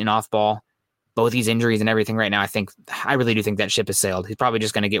 edge and off-ball. Both these injuries and everything right now, I really do think that ship has sailed. He's probably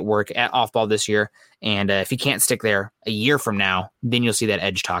just going to get work at off-ball this year. And if he can't stick there a year from now, then you'll see that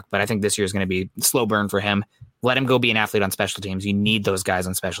edge talk. But I think this year is going to be slow burn for him. Let him go be an athlete on special teams. You need those guys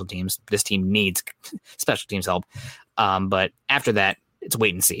on special teams. This team needs special teams help. But after that, it's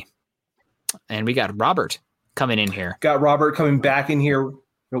wait and see. And we got Robert coming in here. Got Robert coming back in here.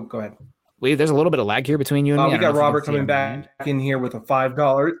 Oh, go ahead. Wait, there's a little bit of lag here between you and me. We got Robert coming back in here with a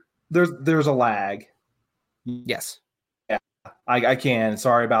 $5. There's a lag. Yes. Yeah, I can.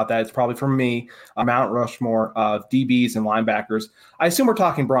 Sorry about that. It's probably from me. Mount Rushmore of DBs and linebackers. I assume we're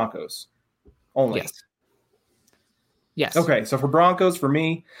talking Broncos only. Yes. Okay, so for Broncos, for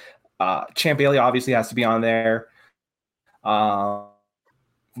me, Champ Bailey obviously has to be on there.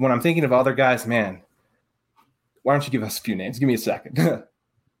 When I'm thinking of other guys, man, why don't you give us a few names? Give me a second.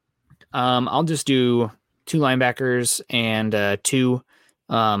 I'll just do 2 linebackers and 2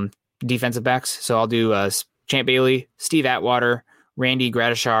 defensive backs. So I'll do Champ Bailey, Steve Atwater, Randy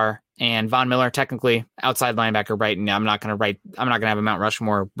Gradishar, and Von Miller. Technically outside linebacker, right? And I'm not gonna have a Mount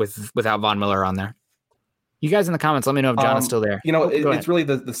Rushmore without Von Miller on there. You guys in the comments, let me know if John is still there. It's really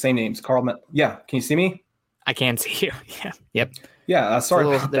the same names. Carl. Yeah, can you see me? I can see you. Yeah. Yep. Yeah. Sorry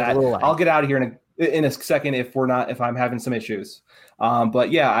about that. I'll get out of here in a second if I'm having some issues.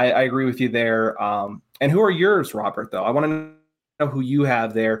 But yeah, I agree with you there. And who are yours, Robert? Though I want to know who you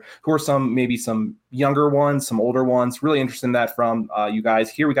have there. Who are maybe some younger ones, some older ones? Really interested in that from you guys.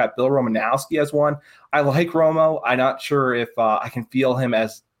 Here we got Bill Romanowski as one. I like Romo. I'm not sure if I can feel him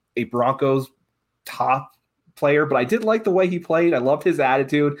as a Broncos top player, but I did like the way he played. I loved his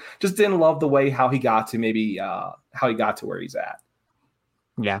attitude. Just didn't love the way how he got to where he's at.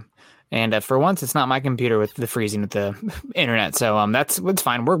 Yeah. And for once, it's not my computer with the freezing with the internet. So that's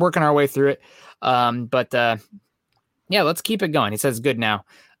fine. We're working our way through it. But let's keep it going. He says good now.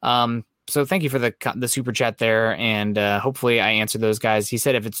 So thank you for the super chat there. And hopefully I answered those guys. He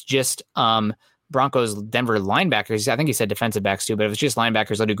said if it's just Broncos, Denver linebackers, I think he said defensive backs too, but if it's just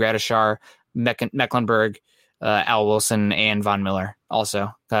linebackers, I'll do Gradishar, Mecklenburg, Al Wilson and Von Miller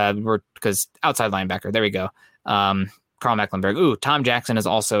also, because outside linebacker. There we go. Carl Mecklenburg. Ooh, Tom Jackson is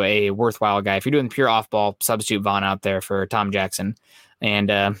also a worthwhile guy. If you're doing pure off-ball, substitute Von out there for Tom Jackson. And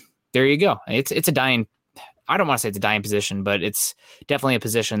there you go. It's a dying, I don't want to say it's a dying position, but it's definitely a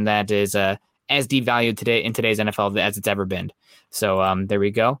position that is as devalued today in today's NFL as it's ever been. So there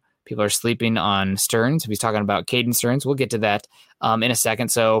we go. People are sleeping on Stearns. He's talking about Caden Stearns. We'll get to that in a second.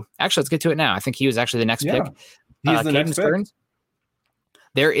 So actually, let's get to it now. I think he was actually the next pick. He's the next pick.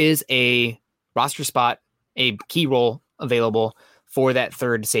 There is a roster spot, a key role available for that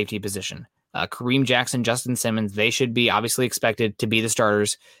third safety position. Kareem Jackson, Justin Simmons, they should be obviously expected to be the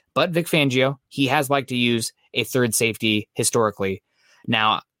starters. But Vic Fangio, he has liked to use a third safety historically.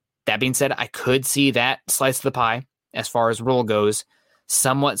 Now, that being said, I could see that slice of the pie as far as role goes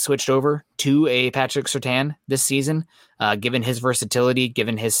somewhat switched over to a Patrick Surtain this season, given his versatility,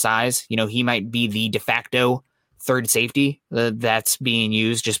 given his size. He might be the de facto third safety that's being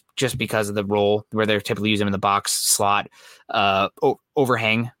used just because of the role where they're typically using him in the box slot,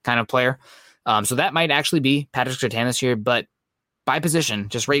 overhang kind of player. So that might actually be Patrick Surtain this year, but by position,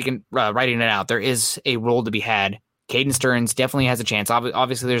 just writing it out, there is a role to be had. Caden Stearns definitely has a chance.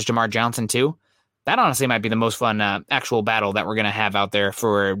 Obviously, there's Jamar Johnson too. That honestly might be the most fun actual battle that we're going to have out there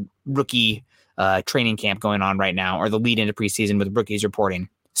for rookie training camp going on right now, or the lead into preseason with rookies reporting.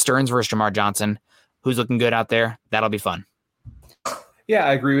 Stearns versus Jamar Johnson. Who's looking good out there? That'll be fun. Yeah,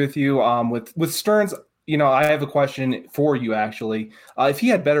 I agree with you. With Stearns, I have a question for you, actually. If he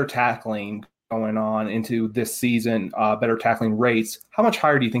had better tackling going on into this season, better tackling rates, how much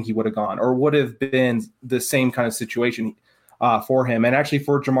higher do you think he would have gone, or would have been the same kind of situation for him? And actually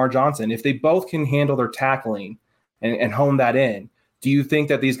for Jamar Johnson, if they both can handle their tackling and hone that in, do you think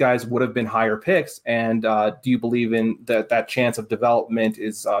that these guys would have been higher picks? And do you believe in that chance of development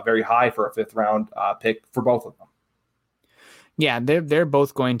is very high for a fifth round pick for both of them? Yeah, they're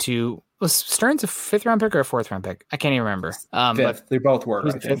both going to. Was Stearns a fifth round pick or a fourth round pick? I can't even remember. Fifth. They both were,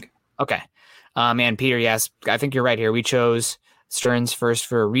 I think. Okay. And Peter, yes, I think you're right here. We chose Stearns first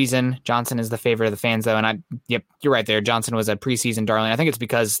for a reason. Johnson is the favorite of the fans, though. And yep, you're right there. Johnson was a preseason darling. I think it's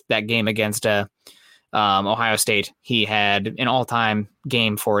because that game against Ohio State, he had an all-time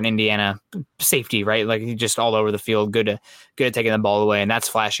game for an Indiana safety, right? Like, he just all over the field, good at taking the ball away, and that's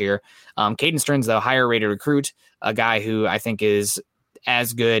flashier. Caden Stearns, though, higher rated recruit, a guy who I think is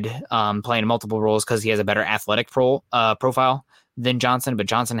as good playing multiple roles because he has a better athletic profile than Johnson, but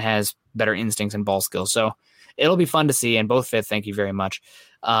Johnson has better instincts and ball skills. So it'll be fun to see, and both fifth. Thank you very much.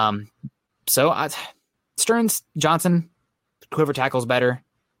 Stearns, Johnson, whoever tackles better,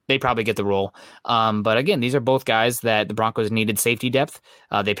 they probably get the role. But again, these are both guys that the Broncos needed safety depth.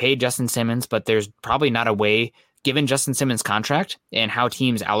 They paid Justin Simmons, but there's probably not a way, given Justin Simmons' contract and how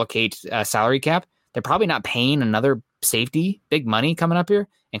teams allocate salary cap, they're probably not paying another safety big money coming up here.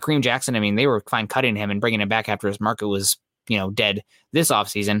 And Kareem Jackson, I mean, they were fine cutting him and bringing him back after his market was, dead this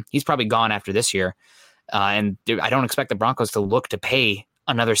offseason. He's probably gone after this year. And I don't expect the Broncos to look to pay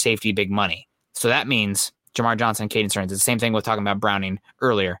another safety big money. So that means Jamar Johnson, Caden Stearns. It's the same thing with talking about Browning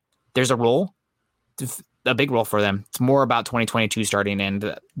earlier. There's a role, a big role for them. It's more about 2022 starting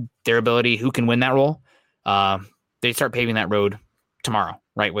and their ability, who can win that role. They start paving that road tomorrow,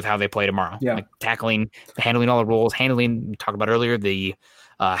 right, with how they play tomorrow. Yeah. Like tackling, handling all the roles, we talked about earlier, the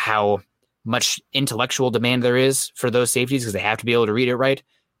how much intellectual demand there is for those safeties because they have to be able to read it right.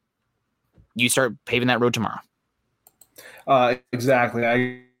 You start paving that road tomorrow. Exactly.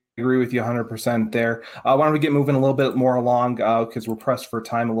 I agree with you 100% there. Why don't we get moving a little bit more along because we're pressed for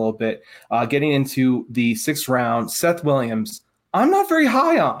time a little bit. Getting into the sixth round, Seth Williams, I'm not very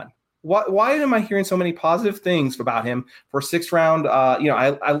high on. Why am I hearing so many positive things about him for sixth round?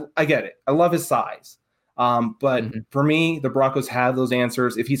 I get it. I love his size. But for me, the Broncos have those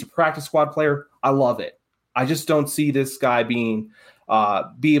answers. If he's a practice squad player, I love it. I just don't see this guy be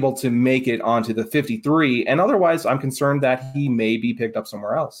able to make it onto the 53. And otherwise, I'm concerned that he may be picked up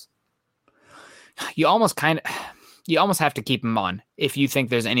somewhere else. You almost have to keep him on if you think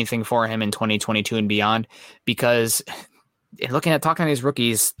there's anything for him in 2022 and beyond, because talking to these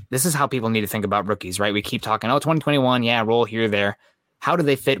rookies, this is how people need to think about rookies, right? We keep talking, 2021, yeah, roll here, there. How do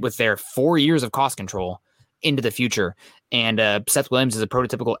they fit with their 4 years of cost control into the future? And Seth Williams is a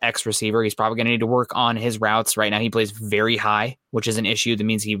prototypical X receiver. He's probably going to need to work on his routes. Right now, he plays very high, which is an issue. That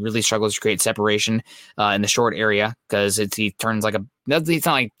means he really struggles to create separation in the short area because it's not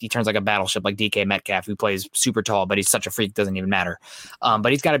like he turns like a battleship like DK Metcalf, who plays super tall, but he's such a freak, doesn't even matter.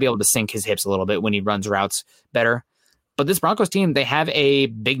 But he's got to be able to sink his hips a little bit when he runs routes better. But this Broncos team, they have a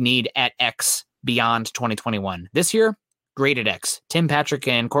big need at X beyond 2021. This year, great at X. Tim Patrick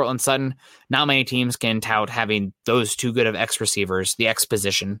and Cortland Sutton, not many teams can tout having those two good of X receivers, the X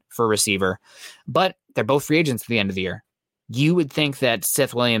position for receiver, but they're both free agents at the end of the year. You would think that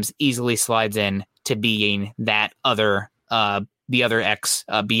Seth Williams easily slides in to being that other, the other X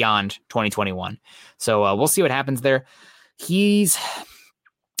beyond 2021. So we'll see what happens there. I'm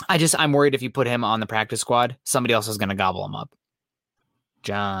worried if you put him on the practice squad, somebody else is going to gobble him up.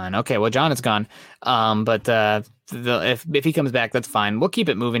 John. Okay, well, John is gone. But if he comes back, that's fine. We'll keep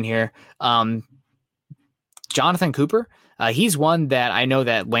it moving here. Jonathan Cooper, he's one that I know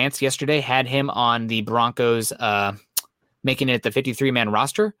that Lance yesterday had him on the Broncos, making it the 53-man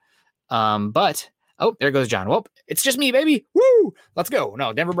roster. But there goes John. Well, it's just me, baby. Woo! Let's go.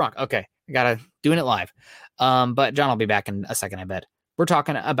 No, Denver Broncos. Okay, I gotta doing it live. But John will be back in a second, I bet. We're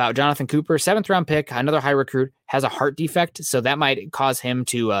talking about Jonathan Cooper, 7th-round pick, another high recruit, has a heart defect, so that might cause him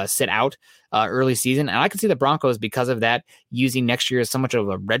to sit out early season. And I could see the Broncos, because of that, using next year as so much of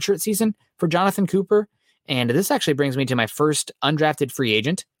a redshirt season for Jonathan Cooper. And this actually brings me to my first undrafted free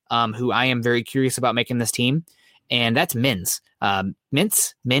agent, who I am very curious about making this team, and that's Mins.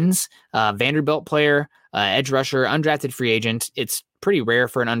 Mins, Vanderbilt player, edge rusher, undrafted free agent. It's pretty rare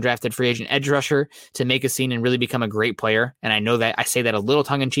for an undrafted free agent edge rusher to make a scene and really become a great player. And I know that I say that a little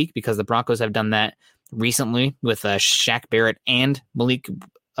tongue in cheek because the Broncos have done that recently with Shaq Barrett and Malik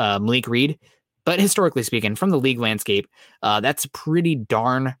Reed. But historically speaking, from the league landscape, that's pretty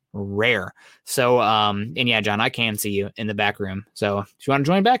darn rare. So, and yeah, John, I can see you in the back room. So if you want to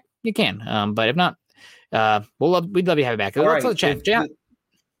join back, you can. But if not, we'd love you to have you back. Let's chat.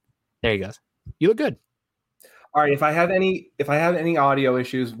 There he goes. You look good. All right. If I have any audio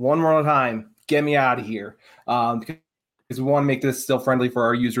issues, one more time, get me out of here. Because we want to make this still friendly for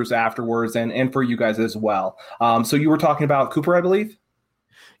our users afterwards and for you guys as well. So you were talking about Cooper, I believe.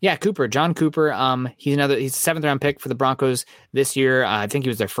 Yeah, Cooper, John Cooper. He's a 7th-round pick for the Broncos this year. I think he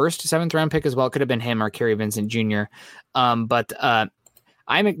was their first 7th-round pick as well. It could have been him or Kerry Vincent Jr. But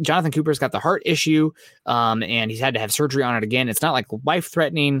Jonathan Cooper's got the heart issue, and he's had to have surgery on it again. It's not like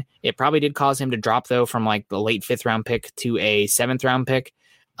life-threatening. It probably did cause him to drop, though, from like the late 5th-round pick to a 7th-round pick.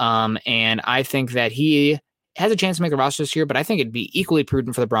 And I think that he has a chance to make the roster this year, but I think it'd be equally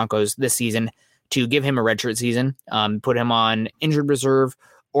prudent for the Broncos this season to give him a redshirt season, put him on injured reserve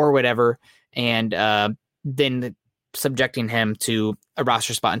or whatever, and then subjecting him to a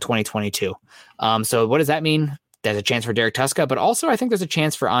roster spot in 2022. So what does that mean? There's a chance for Derek Tuska, but also I think there's a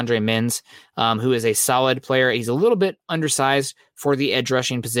chance for Andre Mins, who is a solid player. He's a little bit undersized for the edge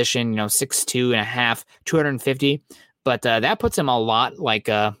rushing position, 6'2 and a half, 250, but that puts him a lot like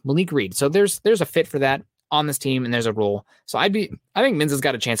Malik Reed. So there's a fit for that on this team, and there's a role. So I think Mins has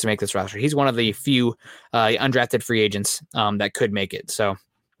got a chance to make this roster. He's one of the few undrafted free agents that could make it. So,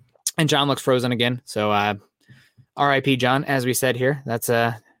 and John looks frozen again. So R.I.P. John, as we said here. That's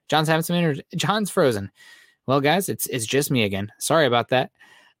John's having some energy. John's frozen. Well, guys, it's just me again. Sorry about that.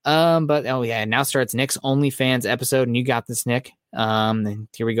 But now starts Nick's OnlyFans episode, and you got this, Nick. And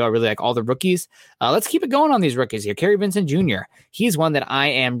here we go. I really like all the rookies. Let's keep it going on these rookies here. Kerry Vincent Jr. He's one that I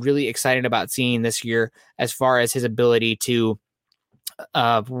am really excited about seeing this year as far as his ability to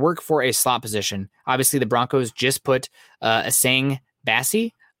work for a slot position. Obviously, the Broncos just put Asang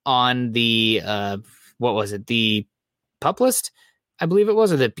Bassi on the the PUP list, I believe it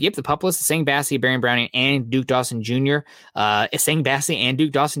was, the PUP list. Asang Bassi, Baron Browning, and Duke Dawson Jr. Asang Bassi and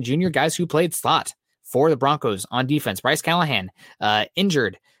Duke Dawson Jr., guys who played slot for the Broncos on defense. Bryce Callahan,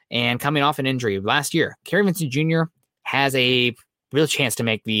 injured and coming off an injury last year. Kerry Vincent Jr. has a real chance to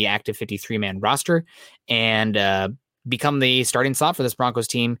make the active 53-man roster and become the starting slot for this Broncos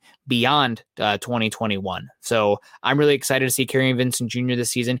team beyond 2021. So I'm really excited to see Kerry Vincent Jr.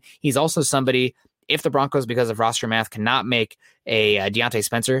 this season. He's also somebody, if the Broncos, because of roster math, cannot make a Deontay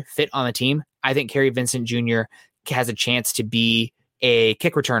Spencer fit on the team, I think Kerry Vincent Jr. has a chance to be a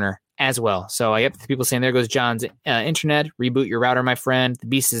kick returner as well. So people saying there goes John's internet. Reboot your router, my friend. The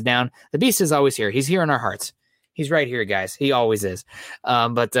beast is down. The beast is always here. He's here in our hearts. He's right here, guys. He always is.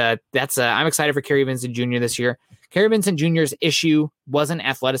 But I'm excited for Kerry Vincent Jr. this year. Kerry Vincent Jr.'s issue wasn't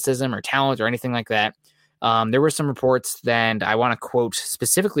athleticism or talent or anything like that. There were some reports that I want to quote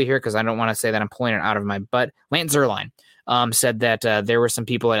specifically here because I don't want to say that I'm pulling it out of my butt. Lance Zierlein said that there were some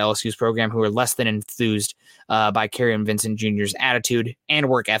people at LSU's program who were less than enthused by Kerry Vincent Jr.'s attitude and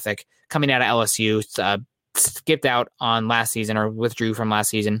work ethic coming out of LSU. Skipped out on last season or withdrew from last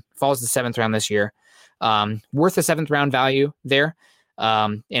season. Falls to 7th round this year. Worth a 7th round value there.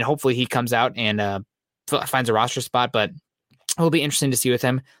 And hopefully he comes out and finds a roster spot, but it will be interesting to see with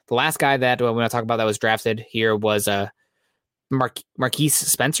him. The last guy that we want to talk about that was drafted here was Marquise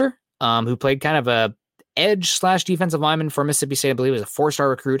Spencer, who played kind of a edge / defensive lineman for Mississippi State. I believe is a 4-star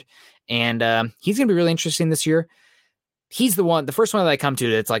recruit, and he's going to be really interesting this year. He's the first one that I come to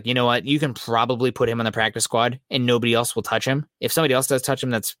that's like, you know what, you can probably put him on the practice squad and nobody else will touch him. If somebody else does touch him,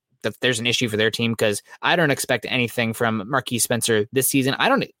 that there's an issue for their team, because I don't expect anything from Marquise Spencer this season. I'm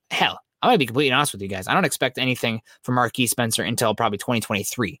going to be completely honest with you guys. I don't expect anything from Marquise Spencer until probably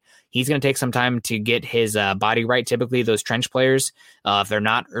 2023. He's going to take some time to get his body right. Typically, those trench players, if they're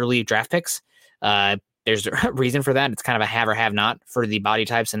not early draft picks, there's a reason for that. It's kind of a have or have not for the body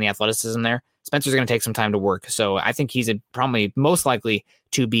types and the athleticism there. Spencer's going to take some time to work. So I think he's probably most likely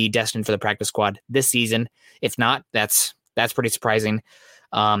to be destined for the practice squad this season. If not, that's pretty surprising.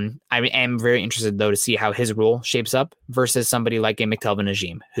 I am very interested, though, to see how his role shapes up versus somebody like a McTelvin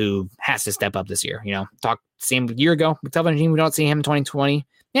Najim, who has to step up this year. Same year ago, McTelvin Najim, we don't see him in 2020.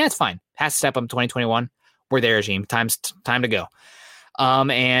 Yeah, it's fine. Has to step up in 2021. We're there, Najim. Time to go.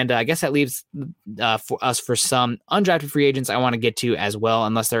 And I guess that leaves for us for some undrafted free agents I want to get to as well,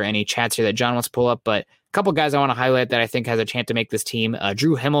 unless there are any chats here that John wants to pull up. But a couple guys I want to highlight that I think has a chance to make this team.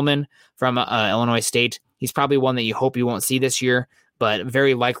 Drew Himmelman from Illinois State. He's probably one that you hope you won't see this year, but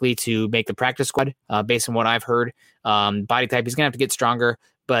very likely to make the practice squad based on what I've heard. Body type, he's going to have to get stronger,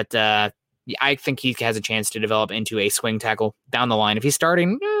 but I think he has a chance to develop into a swing tackle down the line. If he's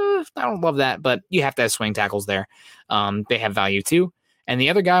starting, I don't love that, but you have to have swing tackles there. They have value too. And the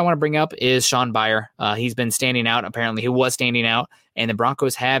other guy I want to bring up is Sean Beyer. He's been standing out. Apparently he was standing out, and the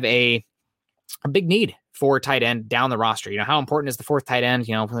Broncos have a big need for tight end down the roster. How important is the fourth tight end?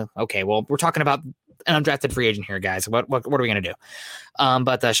 Okay, well, we're talking about an undrafted free agent here, guys. What are we going to do?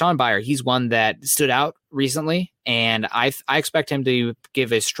 But Sean Beyer, he's one that stood out recently, and I expect him to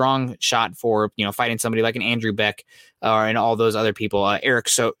give a strong shot for, fighting somebody like an Andrew Beck and all those other people, Eric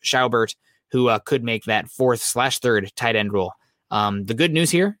Schaubert, who could make that 4th/3rd tight end role. The good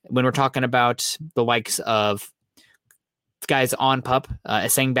news here, when we're talking about the likes of guys on PUP,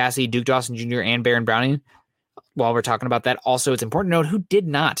 Essang Bassey, Duke Dawson Jr., and Baron Browning, while we're talking about that, also it's important to note who did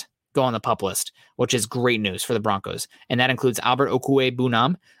not go on the PUP list, which is great news for the Broncos. And that includes Albert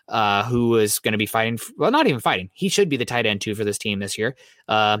Okwue-Bunam, who is going to be fighting. Well, not even fighting. He should be the tight end too for this team this year.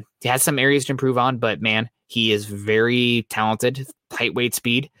 He has some areas to improve on, but man, he is very talented, height,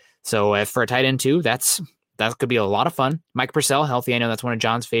 speed. So for a tight end too, that could be a lot of fun. Mike Purcell, healthy. I know that's one of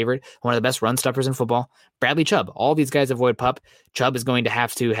John's favorite, one of the best run stuffers in football. Bradley Chubb. All these guys avoid PUP. Chubb is going to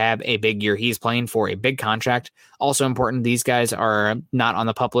have a big year. He's playing for a big contract. Also important, these guys are not on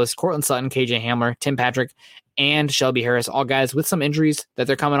the PUP list. Cortland Sutton, KJ Hamler, Tim Patrick, and Shelby Harris, all guys with some injuries that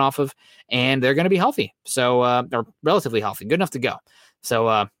they're coming off of, and they're going to be healthy. So they're relatively healthy, good enough to go.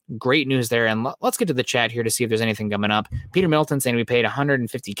 So great news there. And let's get to the chat here to see if there's anything coming up. Peter Middleton saying we paid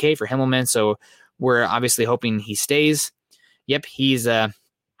 $150K for Himmelman, so we're obviously hoping he stays. Yep,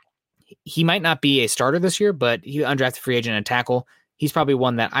 he might not be a starter this year, but he undrafted free agent and tackle. He's probably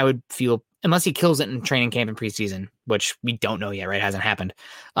one that I would feel, unless he kills it in training camp and preseason, which we don't know yet, right? It hasn't happened.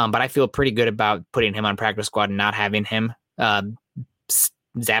 But I feel pretty good about putting him on practice squad and not having him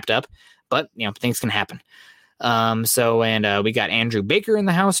zapped up. But, things can happen. We got Andrew Baker in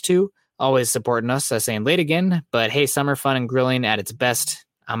the house too, always supporting us, saying late again, but hey, summer fun and grilling at its best.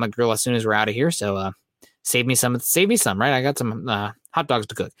 I'm gonna grill as soon as we're out of here. So save me some, right? I got some hot dogs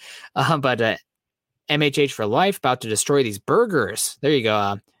to cook. But MHH for life, about to destroy these burgers. There you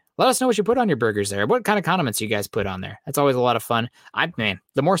go. Let us know what you put on your burgers there. What kind of condiments you guys put on there? That's always a lot of fun. The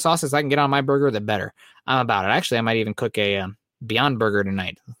more sauces I can get on my burger, the better. I'm about it. Actually, I might even cook a Beyond Burger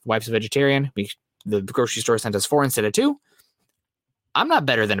tonight. Wife's a vegetarian. The grocery store sent us 4 instead of 2. I'm not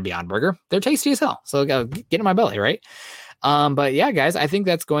better than a Beyond Burger. They're tasty as hell. So get in my belly, right? But yeah, guys, I think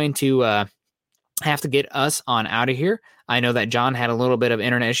that's going to have to get us on out of here. I know that John had a little bit of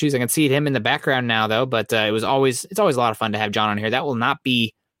internet issues. I can see him in the background now, though, but it's always a lot of fun to have John on here. That will not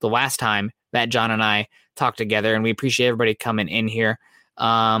be the last time that John and I talk together, and we appreciate everybody coming in here.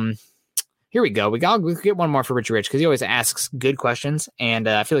 Here we go. We get one more for Richie Rich, because he always asks good questions, and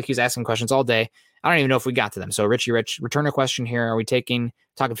I feel like he's asking questions all day. I don't even know if we got to them. So Richie Rich, return a question here. Are we talking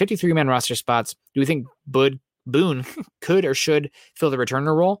 53-man roster spots? Do we think Boone could or should fill the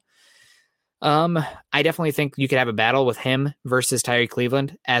returner role? I definitely think you could have a battle with him versus Tyree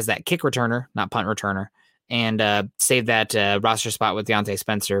Cleveland as that kick returner, not punt returner, and save that roster spot with Deontay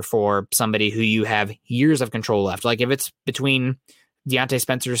Spencer for somebody who you have years of control left. Like if it's between Deontay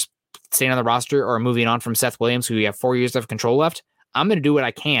Spencer's staying on the roster or moving on from Seth Williams, who you have 4 years of control left, I'm going to do what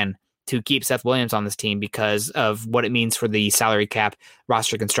I can to keep Seth Williams on this team because of what it means for the salary cap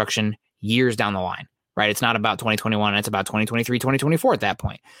roster construction years down the line, right? It's not about 2021. It's about 2023, 2024 at that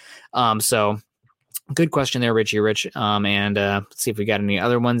point. So good question there, Richie Rich. And let's see if we got any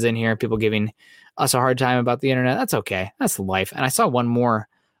other ones in here. People giving us a hard time about the internet. That's okay. That's life. And I saw one more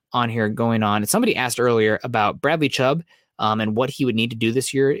on here going on. Somebody asked earlier about Bradley Chubb and what he would need to do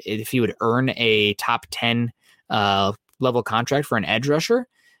this year if he would earn a top 10 level contract for an edge rusher.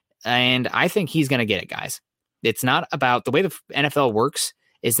 And I think he's going to get it, guys. It's not about the way the NFL works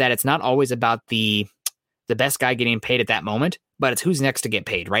is that it's not always about the best guy getting paid at that moment, but it's who's next to get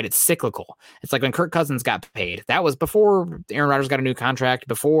paid, right? It's cyclical. It's like when Kirk Cousins got paid. That was before Aaron Rodgers got a new contract,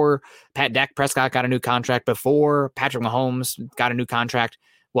 before Dak Prescott got a new contract, before Patrick Mahomes got a new contract.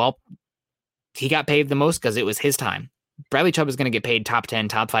 Well, he got paid the most because it was his time. Bradley Chubb is going to get paid top 10,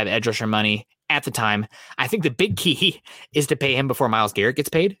 top 5 edge rusher money at the time. I think the big key is to pay him before Myles Garrett gets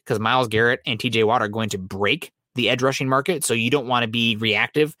paid, because Myles Garrett and TJ Watt are going to break the edge rushing market. So you don't want to be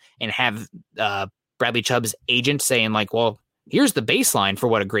reactive and have Bradley Chubb's agent saying like, well, here's the baseline for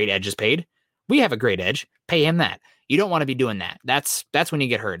what a great edge is paid. We have a great edge. Pay him that. You don't want to be doing that. That's when you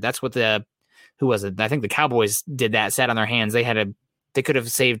get hurt. That's what who was it? I think the Cowboys did that, sat on their hands. They could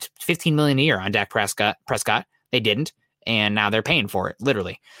have saved $15 million a year on Dak Prescott. They didn't. And now they're paying for it,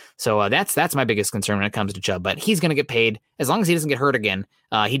 literally. So that's my biggest concern when it comes to Chubb. But he's going to get paid. As long as he doesn't get hurt again,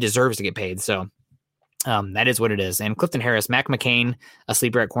 he deserves to get paid. So that is what it is. And Clifton Harris, Mac McCain, a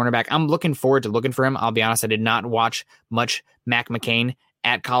sleeper at cornerback. I'm looking forward to looking for him. I'll be honest, I did not watch much Mac McCain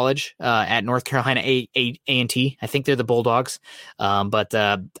at college, at North Carolina A&T. I think they're the Bulldogs. But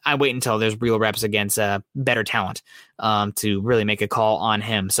I wait until there's real reps against better talent to really make a call on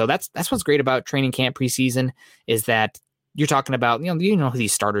him. So that's what's great about training camp preseason is that you're talking about, who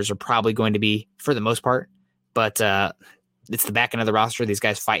these starters are probably going to be for the most part, but it's the back end of the roster. These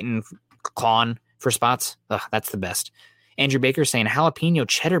guys fighting, clawing for spots. Ugh, that's the best. Andrew Baker saying jalapeno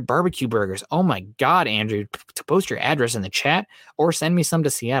cheddar barbecue burgers. Oh my God, Andrew, to post your address in the chat or send me some to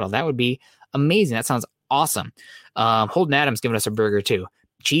Seattle. That would be amazing. That sounds awesome. Holden Adams giving us a burger too.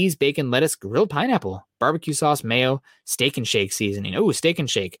 Cheese, bacon, lettuce, grilled pineapple, barbecue sauce, mayo, steak and shake seasoning. Oh, steak and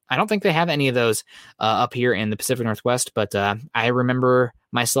shake. I don't think they have any of those up here in the Pacific Northwest, but I remember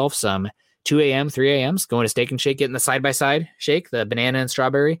myself some 2 a.m., 3 a.m.s going to Steak and Shake, getting the side-by-side shake, the banana and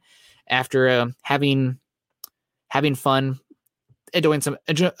strawberry, after having fun, enjoying some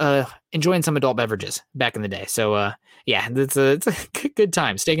adult beverages back in the day. So yeah, it's a good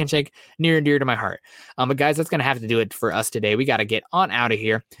time. Steak and Shake, near and dear to my heart. But guys, that's gonna have to do it for us today. We got to get on out of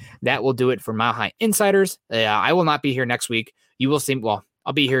here. That will do it for Mile High Insiders. I will not be here next week. You will see. Well,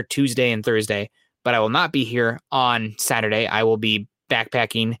 I'll be here Tuesday and Thursday, but I will not be here on Saturday. I will be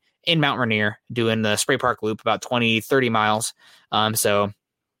backpacking in Mount Rainier, doing the Spray Park Loop, about 20-30 miles. So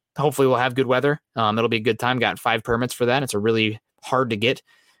hopefully we'll have good weather. It'll be a good time. Got 5 permits for that. It's a really hard to get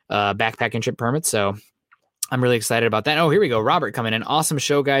backpacking trip permit. So I'm really excited about that. Oh, here we go. Robert coming in. Awesome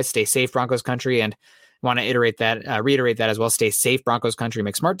show, guys. Stay safe, Broncos country. And want to reiterate that as well. Stay safe, Broncos country.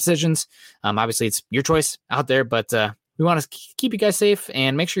 Make smart decisions. Obviously, it's your choice out there, but we want to keep you guys safe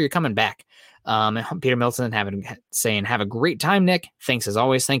and make sure you're coming back. Peter Milton saying, have a great time, Nick. Thanks as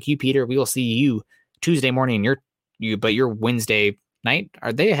always. Thank you, Peter. We will see you Tuesday morning. But your Wednesday night,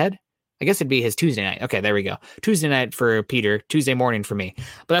 are they ahead? I guess it'd be his Tuesday night. Okay, there we go. Tuesday night for Peter, Tuesday morning for me.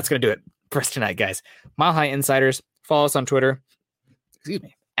 But that's going to do it for us tonight, guys. Mile High Insiders. Follow us on Twitter. Excuse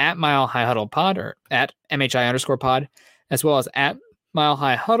me. At Mile High Huddle Pod or at MHI_pod, as well as at Mile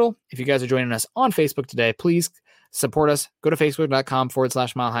High Huddle. If you guys are joining us on Facebook today, please support us. Go to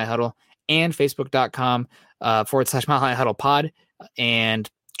facebook.com/Mile High Huddle and facebook.com/Mile High Huddle Pod and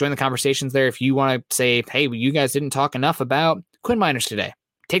join the conversations there. If you want to say, hey, you guys didn't talk enough about Quinn Miners today,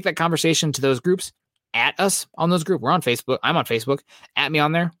 take that conversation to those groups, at us on those groups. We're on Facebook. I'm on Facebook. At me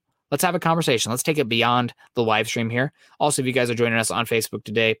on there. Let's have a conversation. Let's take it beyond the live stream here. Also, if you guys are joining us on Facebook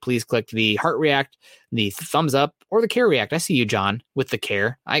today, please click the heart react, the thumbs up, or the care react. I see you, John, with the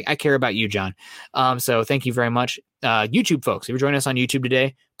care. I care about you, John. So thank you very much. YouTube folks, if you're joining us on YouTube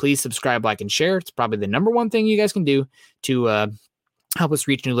today, please subscribe, like, and share. It's probably the number one thing you guys can do to help us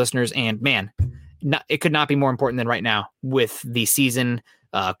reach new listeners. And man, it could not be more important than right now with the season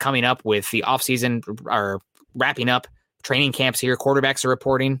coming up, with the off season are wrapping up. Training camps here. Quarterbacks are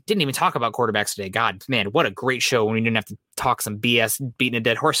reporting. Didn't even talk about quarterbacks today. God, man, what a great show when we didn't have to talk some BS beating a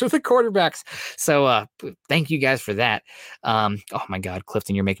dead horse with the quarterbacks. So thank you guys for that. Oh my God,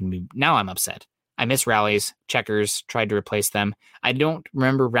 Clifton, you're making me, now I'm upset. I miss rallies. Checkers, tried to replace them. I don't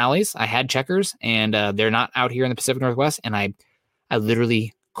remember rallies. I had Checkers and they're not out here in the Pacific Northwest. And I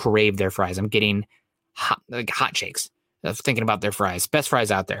literally crave their fries. I'm getting hot shakes. Thinking about their fries. Best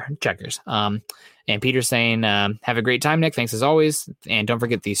fries out there, Checkers. And Peter's saying, have a great time, Nick. Thanks as always. And don't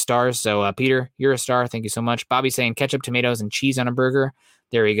forget these stars. So Peter, you're a star. Thank you so much. Bobby's saying ketchup, tomatoes, and cheese on a burger.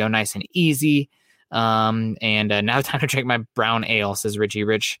 There we go. Nice and easy. And now time to drink my brown ale, says Richie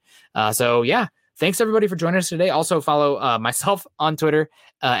Rich. So yeah, thanks everybody for joining us today. Also follow myself on Twitter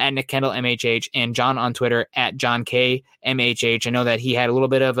at Nick Kendall MHH and John on Twitter at John K MHH. I know that he had a little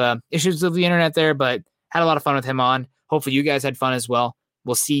bit of issues with the internet there, but had a lot of fun with him on. Hopefully you guys had fun as well.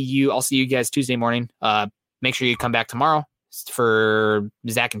 I'll see you guys Tuesday morning. Make sure you come back tomorrow for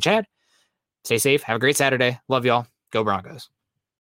Zach and Chad. Stay safe. Have a great Saturday. Love y'all. Go Broncos.